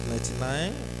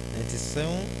 99,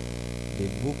 97, the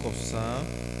book of Psalm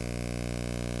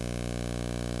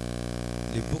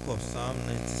 97, the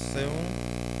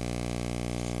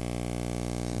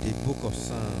book of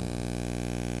Psalm,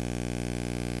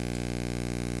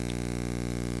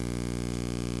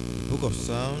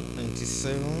 Psalm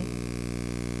 97,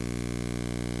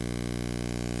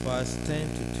 verse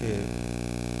 10 to 12.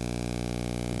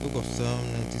 The book of Psalm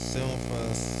 97,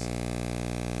 verse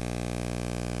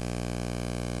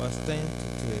 10 to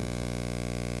 12.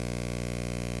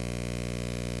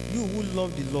 You who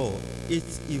love the Lord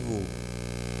hate evil.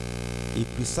 He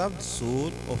preserved the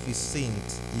soul of his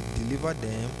saints. He delivered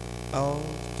them out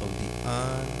of the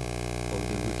hand of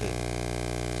the wicked.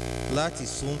 Light is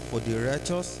sown for the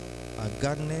righteous, and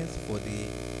gladness for the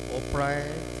upright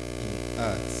in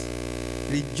heart.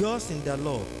 Rejoice in the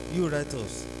Lord, you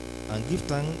righteous, and give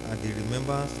thanks at the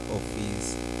remembrance of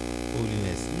his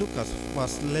holiness. Look at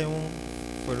verse 11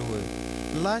 very well.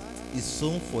 Light is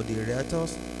sown for the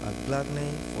righteous, and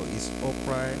gladness for his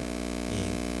upright in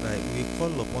heart. We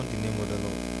call upon the name of the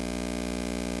Lord.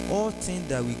 All things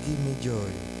that will give me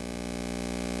joy,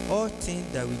 all things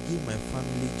that will give my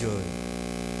family joy,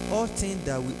 all things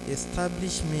that will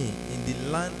establish me in the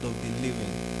land of the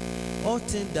living, all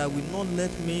things that will not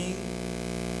let me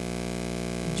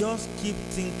just keep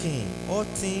thinking, all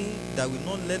things that will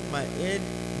not let my head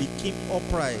become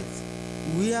upright.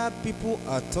 Where people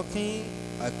are talking,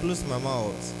 I close my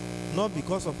mouth, not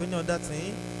because of any other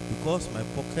thing, because my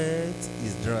pocket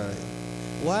is dry.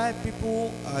 Why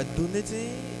people are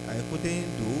donating, I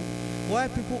couldn't do. Why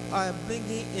people are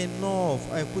bringing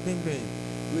enough, I couldn't bring.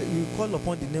 We call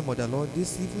upon the name of the Lord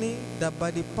this evening, that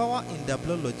by the power in the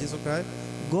blood of Jesus Christ,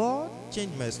 God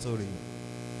change my story.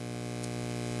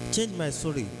 Change my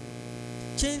story.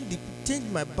 Change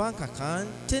my bank account,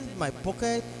 change my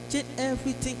pocket, change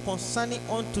everything concerning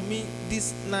unto me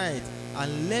this night,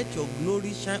 and let your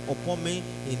glory shine upon me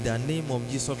in the name of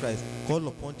Jesus Christ. Call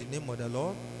upon the name of the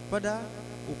Lord. Father,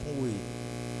 open way.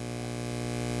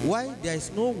 Why there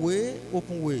is no way,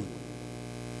 open way.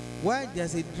 Why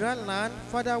there's a dry land,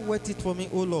 Father, wet it for me,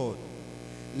 O Lord.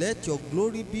 Let your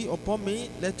glory be upon me.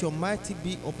 Let your mighty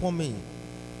be upon me.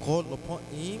 Call upon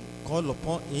him, call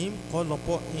upon him, call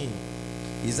upon him.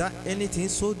 Is there anything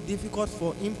so difficult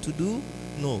for him to do?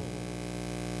 No.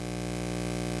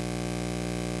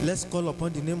 Let's call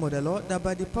upon the name of the Lord, that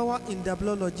by the power in the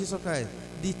blood of Jesus Christ,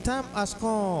 the time has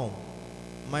come.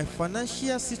 My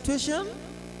financial situation,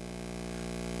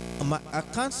 my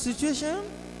account situation,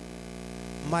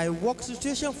 my work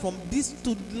situation, from this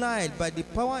to night, by the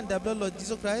power and the blood of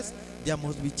Jesus Christ, there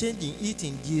must be changing it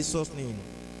in Jesus' name.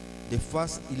 The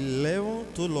verse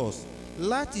 11 told us,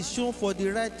 light is shown for the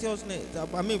righteousness,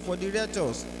 for the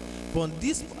righteous. From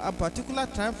this particular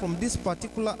time, from this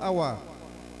particular hour,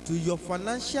 to your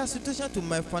financial situation, to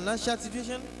my financial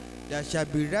situation, there shall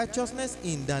be righteousness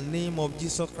in the name of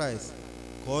Jesus Christ.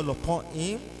 Call upon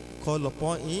him, call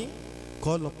upon him,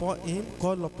 call upon him,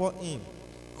 call upon him.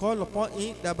 Call upon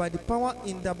him, that by the power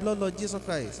in the blood of Jesus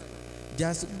Christ,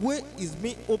 just way is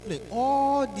being opened.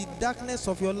 All the darkness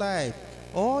of your life,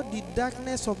 all the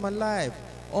darkness of my life,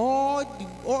 all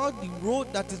the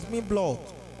road that is being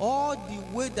blocked, all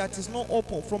the way that is not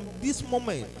open, from this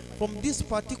moment, from this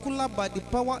particular, by the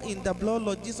power in the blood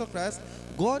of Jesus Christ,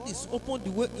 God is open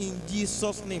the way in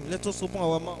Jesus' name. Let us open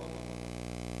our mouth.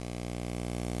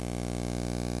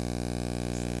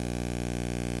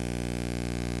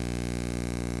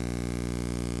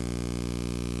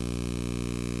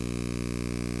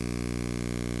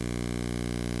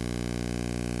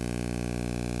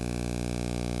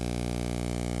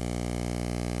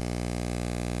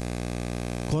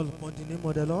 Call upon the name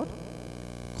of the Lord.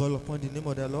 Call upon the name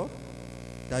of the Lord,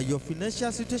 that your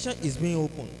financial situation is being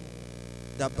opened.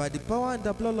 That by the power and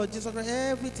the blood of Jesus Christ,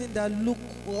 everything that look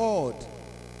odd,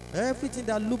 everything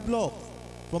that look blocked,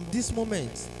 from this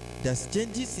moment, there's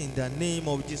changes in the name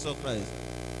of Jesus Christ.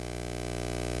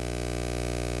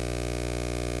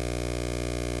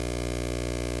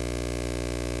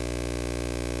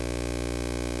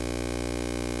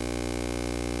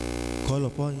 Call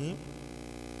upon him.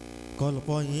 Call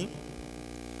upon him.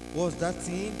 What's that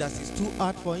thing that is too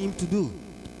hard for him to do?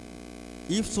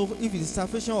 If the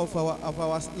salvation of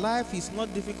our life is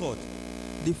not difficult,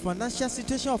 the financial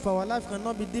situation of our life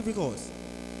cannot be difficult.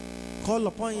 Call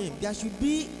upon him. There should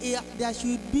be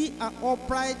an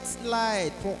upright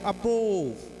light from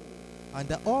above, and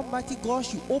the Almighty God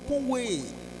should open way.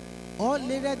 All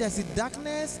area there's a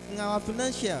darkness in our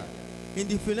financial, in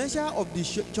the financial of the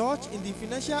church, in the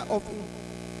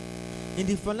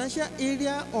financial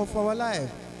area of our life.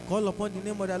 Call upon the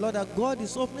name of the Lord, that God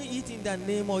is opening it in the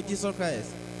name of Jesus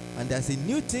Christ. And there's a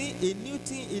new thing, a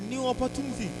new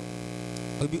opportunity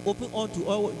will be open unto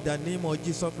all in the name of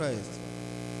Jesus Christ.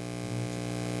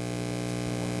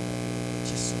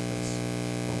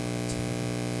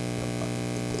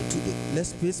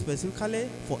 Let's pray specifically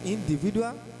for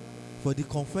individual, for the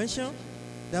convention,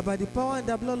 that by the power and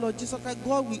the blood of Jesus Christ,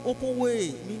 God will open way,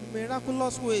 in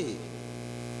miraculous way.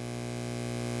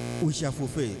 We shall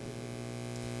fulfill.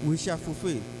 We shall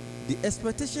fulfill the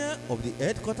expectation of the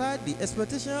headquarters, the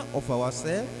expectation of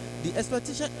ourselves, the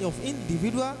expectation of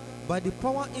individual. By the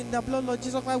power in the blood of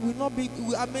Jesus Christ, will not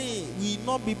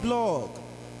be blocked.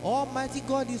 Almighty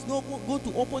God is not going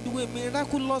to open the way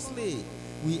miraculously.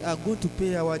 We are going to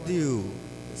pay our due.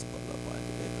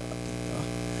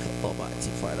 Almighty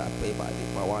Father, pay by the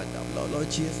power and the blood of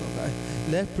Jesus Christ.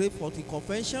 Let's pray for the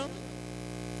convention.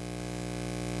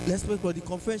 Let's pray for the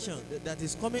convention that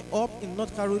is coming up in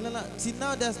North Carolina. See,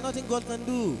 now there's nothing God can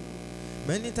do.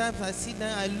 Many times I sit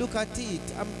down, I look at it.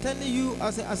 I'm telling you,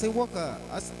 as a worker,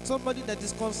 as somebody that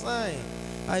is concerned,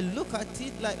 I look at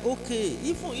it like, okay,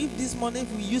 even if this money,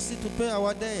 if we use it to pay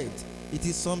our debt, it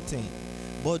is something.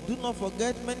 But do not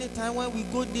forget, many times when we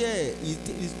go there,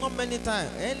 it's not many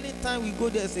times. Any time we go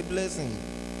there, it's a blessing.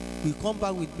 We come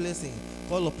back with blessing.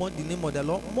 Call upon the name of the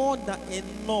Lord. More than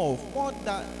enough.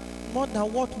 More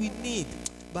than what we need.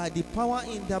 By the power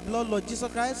in the blood of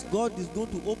Jesus Christ, God is going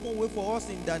to open way for us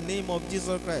in the name of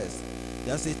Jesus Christ.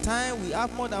 There's a time we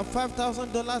have more than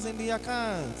 $5,000 in the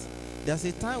account. There's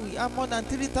a time we have more than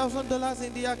 $3,000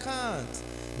 in the account.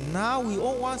 Now we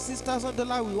owe $6,000,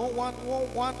 we owe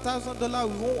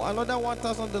 $1,000, we owe another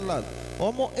 $1,000.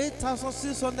 Almost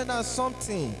 $8,600 and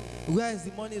something. Where is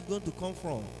the money going to come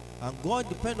from? And God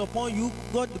depend upon you.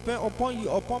 God depend upon you,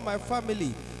 upon my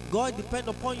family. God depend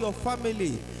upon your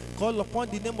family. Call upon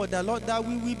the name of the Lord that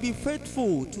we will be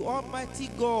faithful to Almighty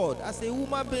God as a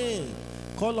human being.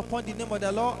 Call upon the name of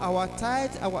the Lord, our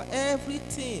tithe, our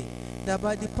everything. That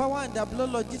by the power and the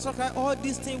blood of Jesus Christ, all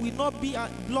these things will not be a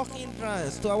block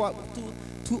hindrance to our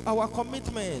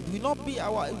commitment. Will not be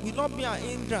an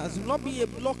hindrance. Will not be a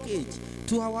blockage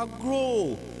to our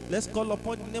growth. Let's call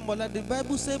upon the name of the Lord. The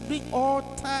Bible says, bring all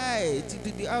tithe to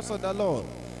the house of the Lord.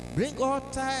 Bring all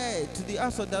tithe to the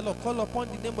house of the Lord. Call upon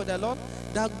the name of the Lord,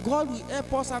 that God will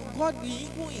help us and God will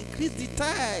even increase the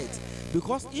tithe.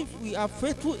 Because if we are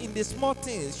faithful in the small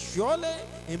things, surely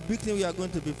in big things we are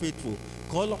going to be faithful.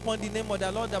 Call upon the name of the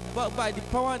Lord, that by the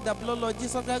power and the blood of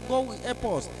Jesus Christ, God will help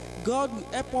us. God will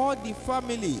help all the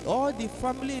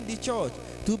family in the church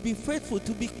to be faithful,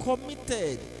 to be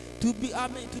committed, to be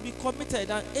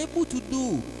committed and able to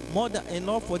do more than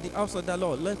enough for the house of the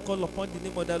Lord. Let's call upon the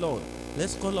name of the Lord.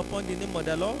 Let's call upon the name of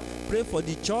the Lord. Pray for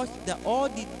the church that all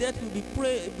the debt will be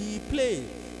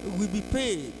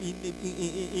paid in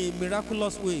a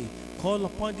miraculous way. Call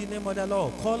upon the name of the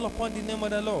Lord. Call upon the name of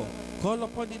the Lord. Call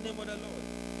upon the name of the Lord.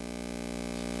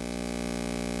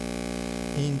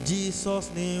 In Jesus'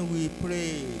 name we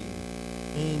pray.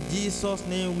 In Jesus'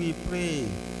 name we pray.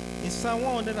 In Psalm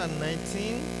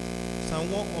 119,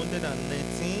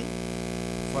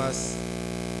 verse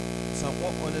Psalm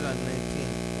 119,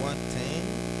 110,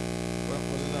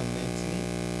 119,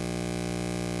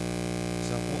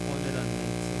 Psalm 119,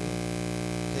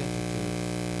 10 to 12.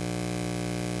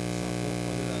 Psalm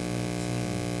 119.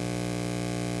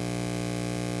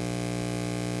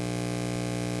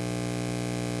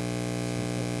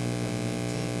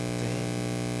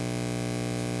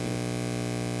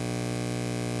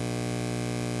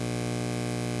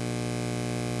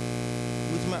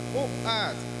 With my whole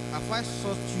heart have I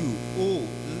sought you. Oh,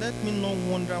 let me not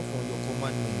wander from your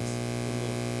commandments.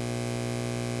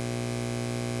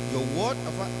 Your word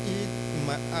have I hid in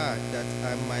my heart, that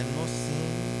I might not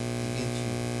sin against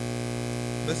you.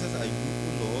 Blessed are you, O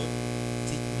Lord,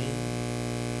 teach me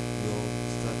your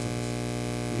statutes.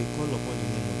 We call upon the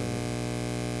name of the Lord.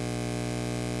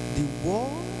 The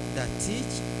word that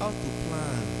teach how to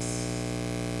plant.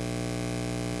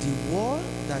 The word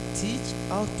that teach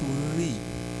how to reap.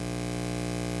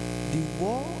 The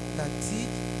word that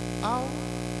teach how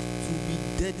to be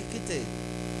dedicated,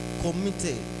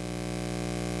 committed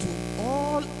to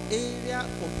all area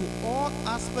or to all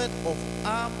aspect of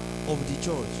arm of the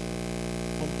church.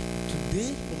 From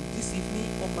today, from this evening,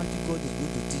 Almighty God is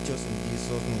going to teach us in Jesus'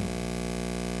 name.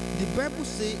 The Bible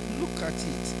says, look at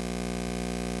it.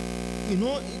 You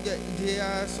know, there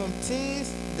are some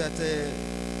things that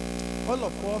all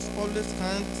of us always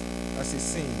count as a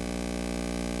sin,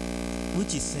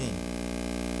 which is sin.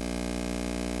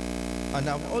 And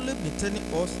I've always been telling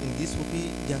us in this way,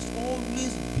 there's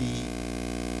always be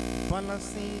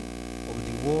balancing of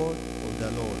the word of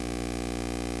the Lord.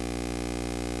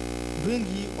 Bring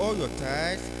ye all your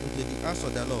tithes into the house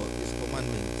of the Lord is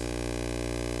commandment.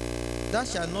 Thou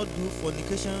shalt not do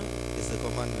fornication is a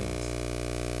commandment.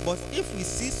 But if we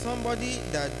see somebody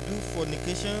that do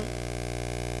fornication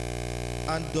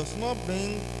and does not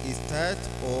bring his tithe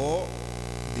or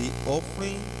the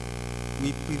offering,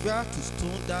 we prefer to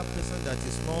stone that person that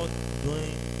is not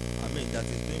doing, that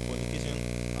is doing fornication,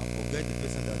 and forget the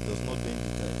person that does not bring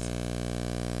the tithe.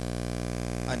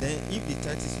 And then if the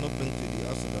tithe is not bring to the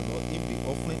house of the Lord, if the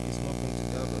offering is not bring to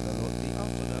the house of the Lord will not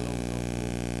go.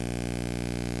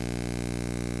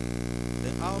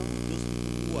 Then how will those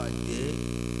people who are there,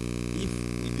 if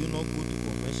we do not go to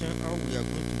convention, how we are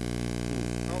going to improve?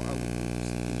 How are we going to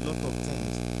see a lot of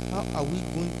things? How are we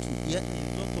going to hear a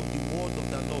lot of the word of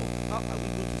the Lord? How are we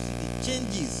going to see the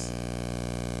changes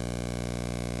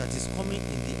that is coming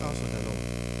in the house of the Lord?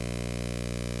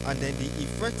 And then the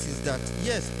effect is that,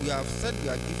 yes, we have said we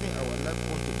are giving our life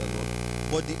unto the Lord,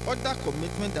 but the other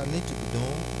commitment that need to be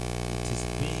done, it is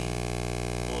being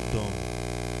not done.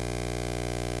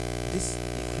 This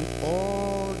includes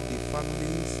all the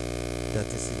families that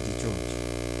is in the church.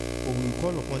 But we will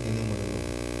call upon the name of the Lord,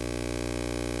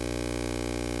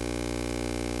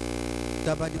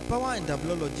 that by the power and the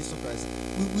blood of Jesus Christ,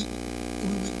 we will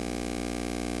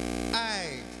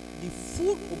hide the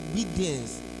full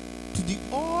obedience to the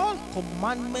all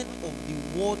commandment of the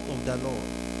word of the Lord.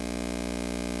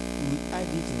 We will hide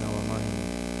it in our mind.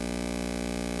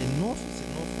 Enough is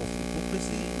enough of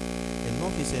hypocrisy.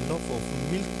 Enough is enough of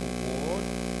milk word.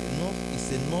 Enough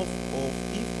is enough of,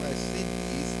 if I say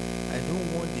this, I don't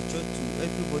want the church to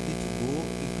everybody to go,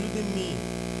 including me.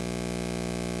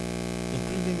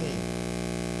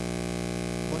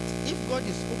 But if God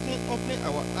is opening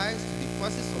our eyes to the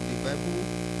verses of the Bible,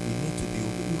 we need to be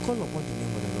obedient. We call upon the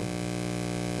name of the Lord,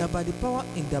 that by the power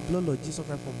in the blood of Jesus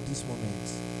Christ, from this moment,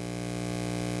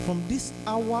 from this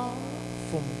hour,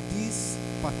 from this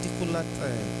particular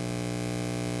time,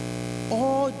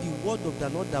 all the word of the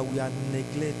Lord that we are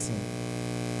neglecting,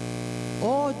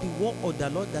 all the word of the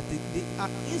Lord that they are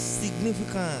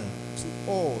insignificant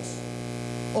to us,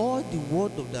 all the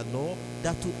word of the Lord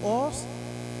that to us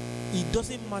it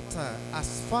doesn't matter,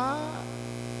 as far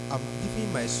I'm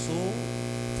giving my soul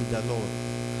to the Lord,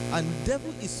 and the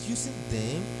devil is using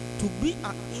them to be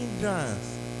an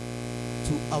hindrance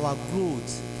to our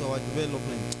growth, to our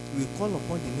development. We call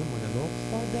upon the name of the Lord.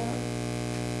 Father,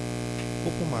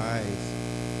 open my eyes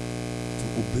to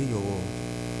obey your word.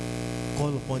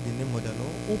 Call upon the name of the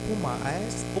Lord. Open my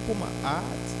eyes, open my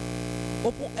heart,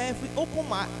 open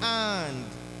my hand.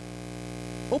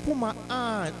 Open my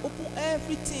hand, open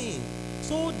everything,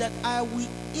 so that I will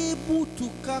able to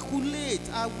calculate,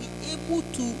 I will able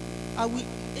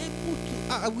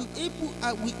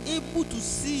to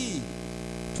see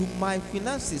to my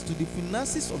finances, to the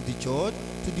finances of the church,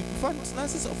 to the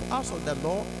finances of house of the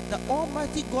Lord, that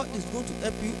Almighty God is going to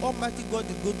help you, Almighty God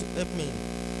is going to help me.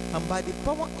 And by the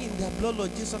power in the blood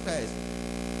of Jesus Christ,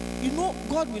 you know,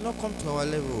 God will not come to our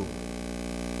level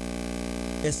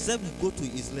except we go to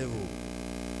his level.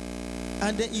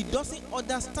 And then he doesn't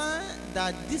understand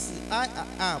that this is I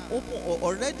am open, or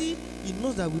already he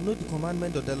knows that we know the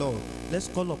commandment of the Lord. Let's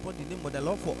call upon the name of the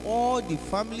Lord for all the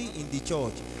family in the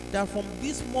church, that from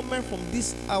this moment, from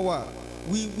this hour,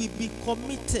 we will be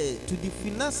committed to the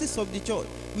finances of the church.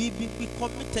 We will be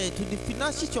committed to the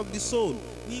finances of the soul.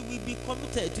 We will be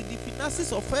committed to the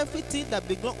finances of everything that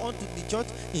belongs unto the church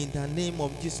in the name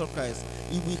of Jesus Christ.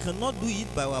 If we cannot do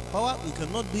it by our power, we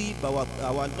cannot do it by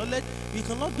our knowledge, we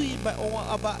cannot do it by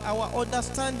our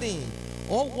understanding.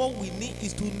 All what we need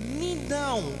is to kneel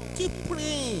down, keep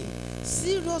praying,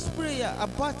 serious prayer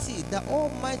about it, that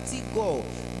Almighty God,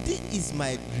 this is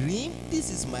my dream, this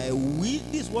is my will,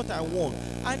 this is what I want,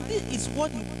 and this is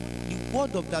what the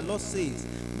word of the Lord says.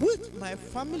 With my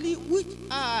family, which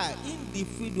are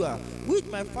individual, with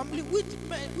my family, with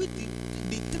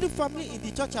the three family in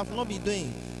the church have not been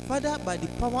doing. Father, by the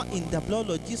power in the blood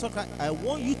of Jesus Christ, I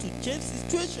want you to change the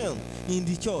situation in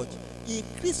the church.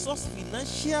 increase us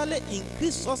financially,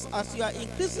 increase us as you are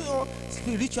increasing us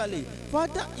spiritually.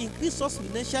 Father, increase us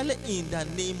financially in the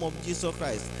name of Jesus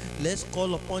Christ. Let's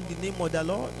call upon the name of the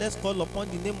Lord. Let's call upon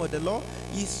the name of the Lord.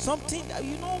 It's something that,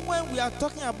 when we are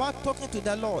talking about talking to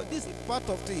the Lord, this is part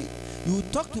of it. You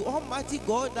talk to Almighty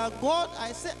God, that God,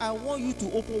 I say, I want you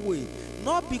to open way.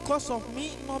 Not because of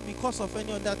me, not because of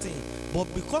any other thing,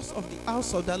 but because of the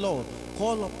house of the Lord.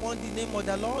 Call upon the name of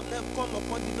the Lord. Let's call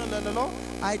upon the name of the Lord.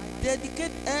 I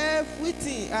dedicate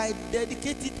everything. I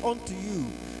dedicate it unto you.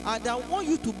 And I want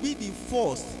you to be the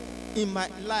first in my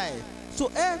life.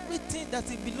 So everything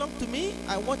that it belongs to me,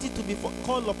 I want it to be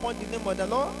called upon the name of the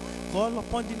Lord. Call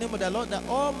upon the name of the Lord. The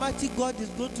Almighty God is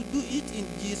going to do it in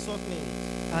Jesus' name.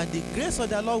 And the grace of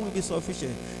the Lord will be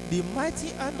sufficient. The mighty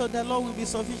hand of the Lord will be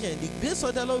sufficient. The grace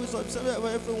of the Lord will be sufficient for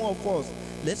every one of us.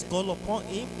 Let's call upon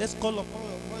Him. Let's call upon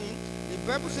Him. The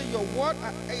Bible says, "Your word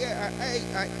I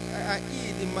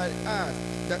hid in my heart,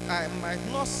 that I might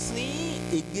not sin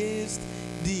against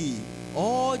thee."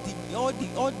 All the word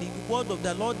of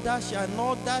the Lord, thou shalt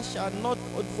not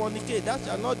fornicate, thou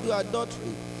shalt not do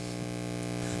adultery,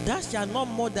 thou shalt not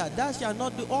murder, thou shalt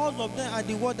not do, all of them are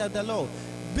the word of the Lord.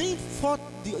 Bring forth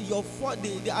the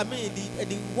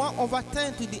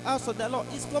 1/10 to the house of the Lord.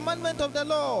 It's commandment of the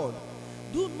Lord.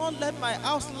 Do not let my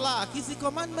house lack. It's the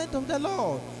commandment of the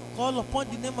Lord. Call upon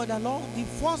the name of the Lord. The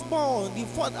firstborn, the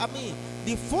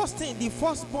first thing, the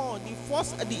firstborn, the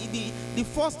first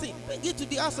thing. Bring it to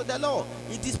the house of the Lord.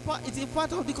 It is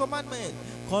part of the commandment.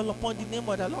 Call upon the name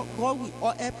of the Lord. God will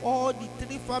help all the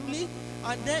three families.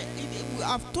 And then we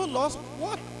have told us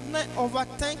what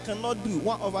 9/10 cannot do.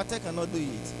 1/10 cannot do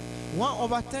it.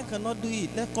 1/10 cannot do it.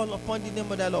 Let's call upon the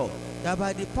name of the Lord. That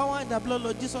by the power and the blood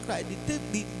of Jesus Christ,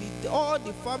 all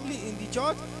the family in the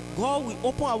church, God will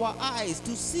open our eyes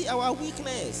to see our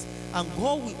weakness, and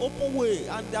God will open way.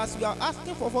 And as we are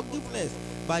asking for forgiveness,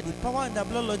 by the power and the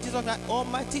blood of Jesus Christ,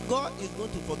 Almighty God is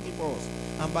going to forgive us.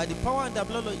 And by the power and the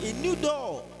blood of a new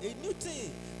door, a new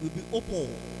thing will be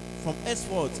opened from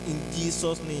henceforth in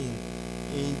Jesus' name.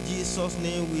 In Jesus'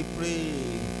 name we pray.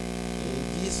 In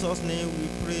Jesus' name we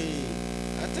pray.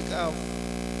 I think I've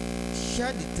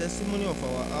shared the testimony of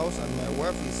our house, and my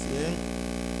wife is here.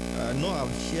 I know I've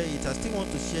shared it. I still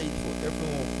want to share it for every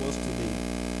one of us today.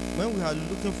 When we are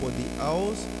looking for the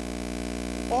house,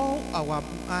 all our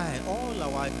mind, all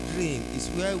our dream is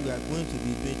where we are going to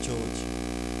be doing church.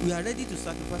 We are ready to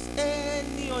sacrifice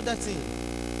any other thing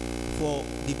for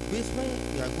the basement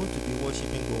we are going to be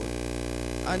worshiping God.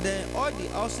 And then all the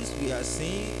houses we are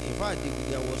seeing, in fact,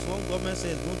 there was one government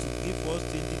said it's going to give us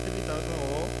 23,000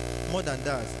 or more than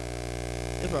that,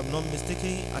 if I'm not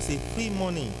mistaken, as a free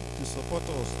money to support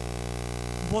us.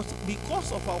 But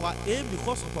because of our aim,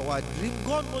 because of our dream,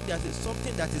 God knows there is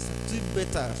something that is still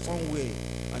better somewhere.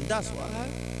 And that's why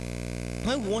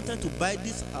when we wanted to buy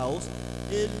this house,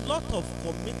 a lot of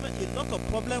commitment, a lot of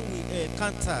problem we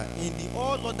encounter in the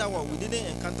all other one. We didn't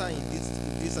encounter in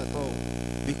this at all.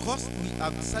 Because we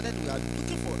have decided we are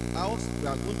looking for a house, we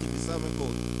are going to be serving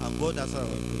God, and God has our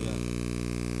prayer.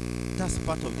 That's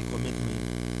part of the commitment.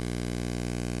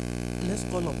 Let's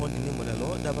call upon the name of the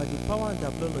Lord, that by the power and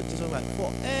the blood of Jesus Christ,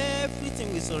 for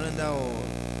everything we surrender all.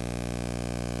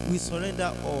 We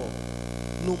surrender all.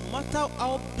 No matter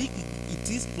how big it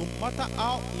is, no matter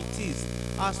how it is,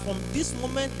 as from this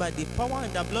moment, by the power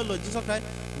and the blood of Jesus Christ,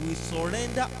 we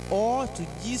surrender all to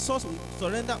Jesus. We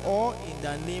surrender all in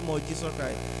the name of Jesus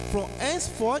Christ. From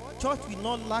henceforth, church will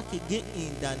not lack again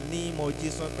in the name of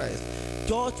Jesus Christ.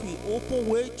 Church will open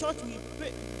way. Church will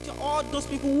pay. All those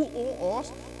people who owe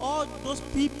us, all those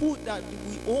people that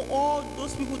we owe, all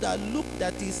those people that look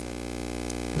that is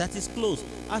close.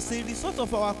 As a result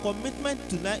of our commitment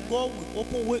tonight, God will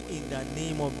open way in the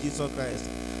name of Jesus Christ.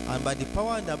 And by the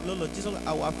power and the blood of Jesus,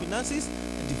 our finances,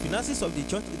 the finances of the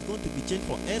church is going to be changed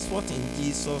from henceforth in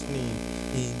Jesus' name.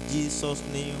 In Jesus'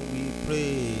 name we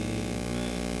pray.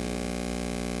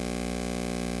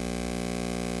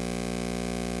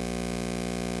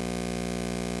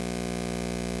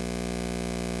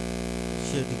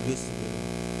 Share the grace together.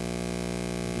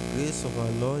 The grace of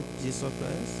our Lord Jesus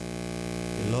Christ,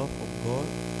 the love of God,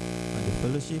 and the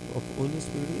fellowship of Holy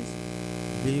Spirit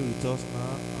be with us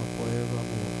now and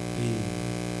forevermore.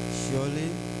 Surely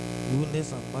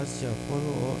goodness and mercy shall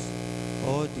follow us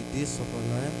all the days of our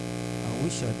life, and we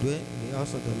shall dwell in the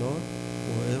house of the Lord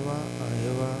forever and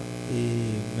ever.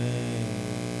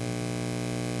 Amen.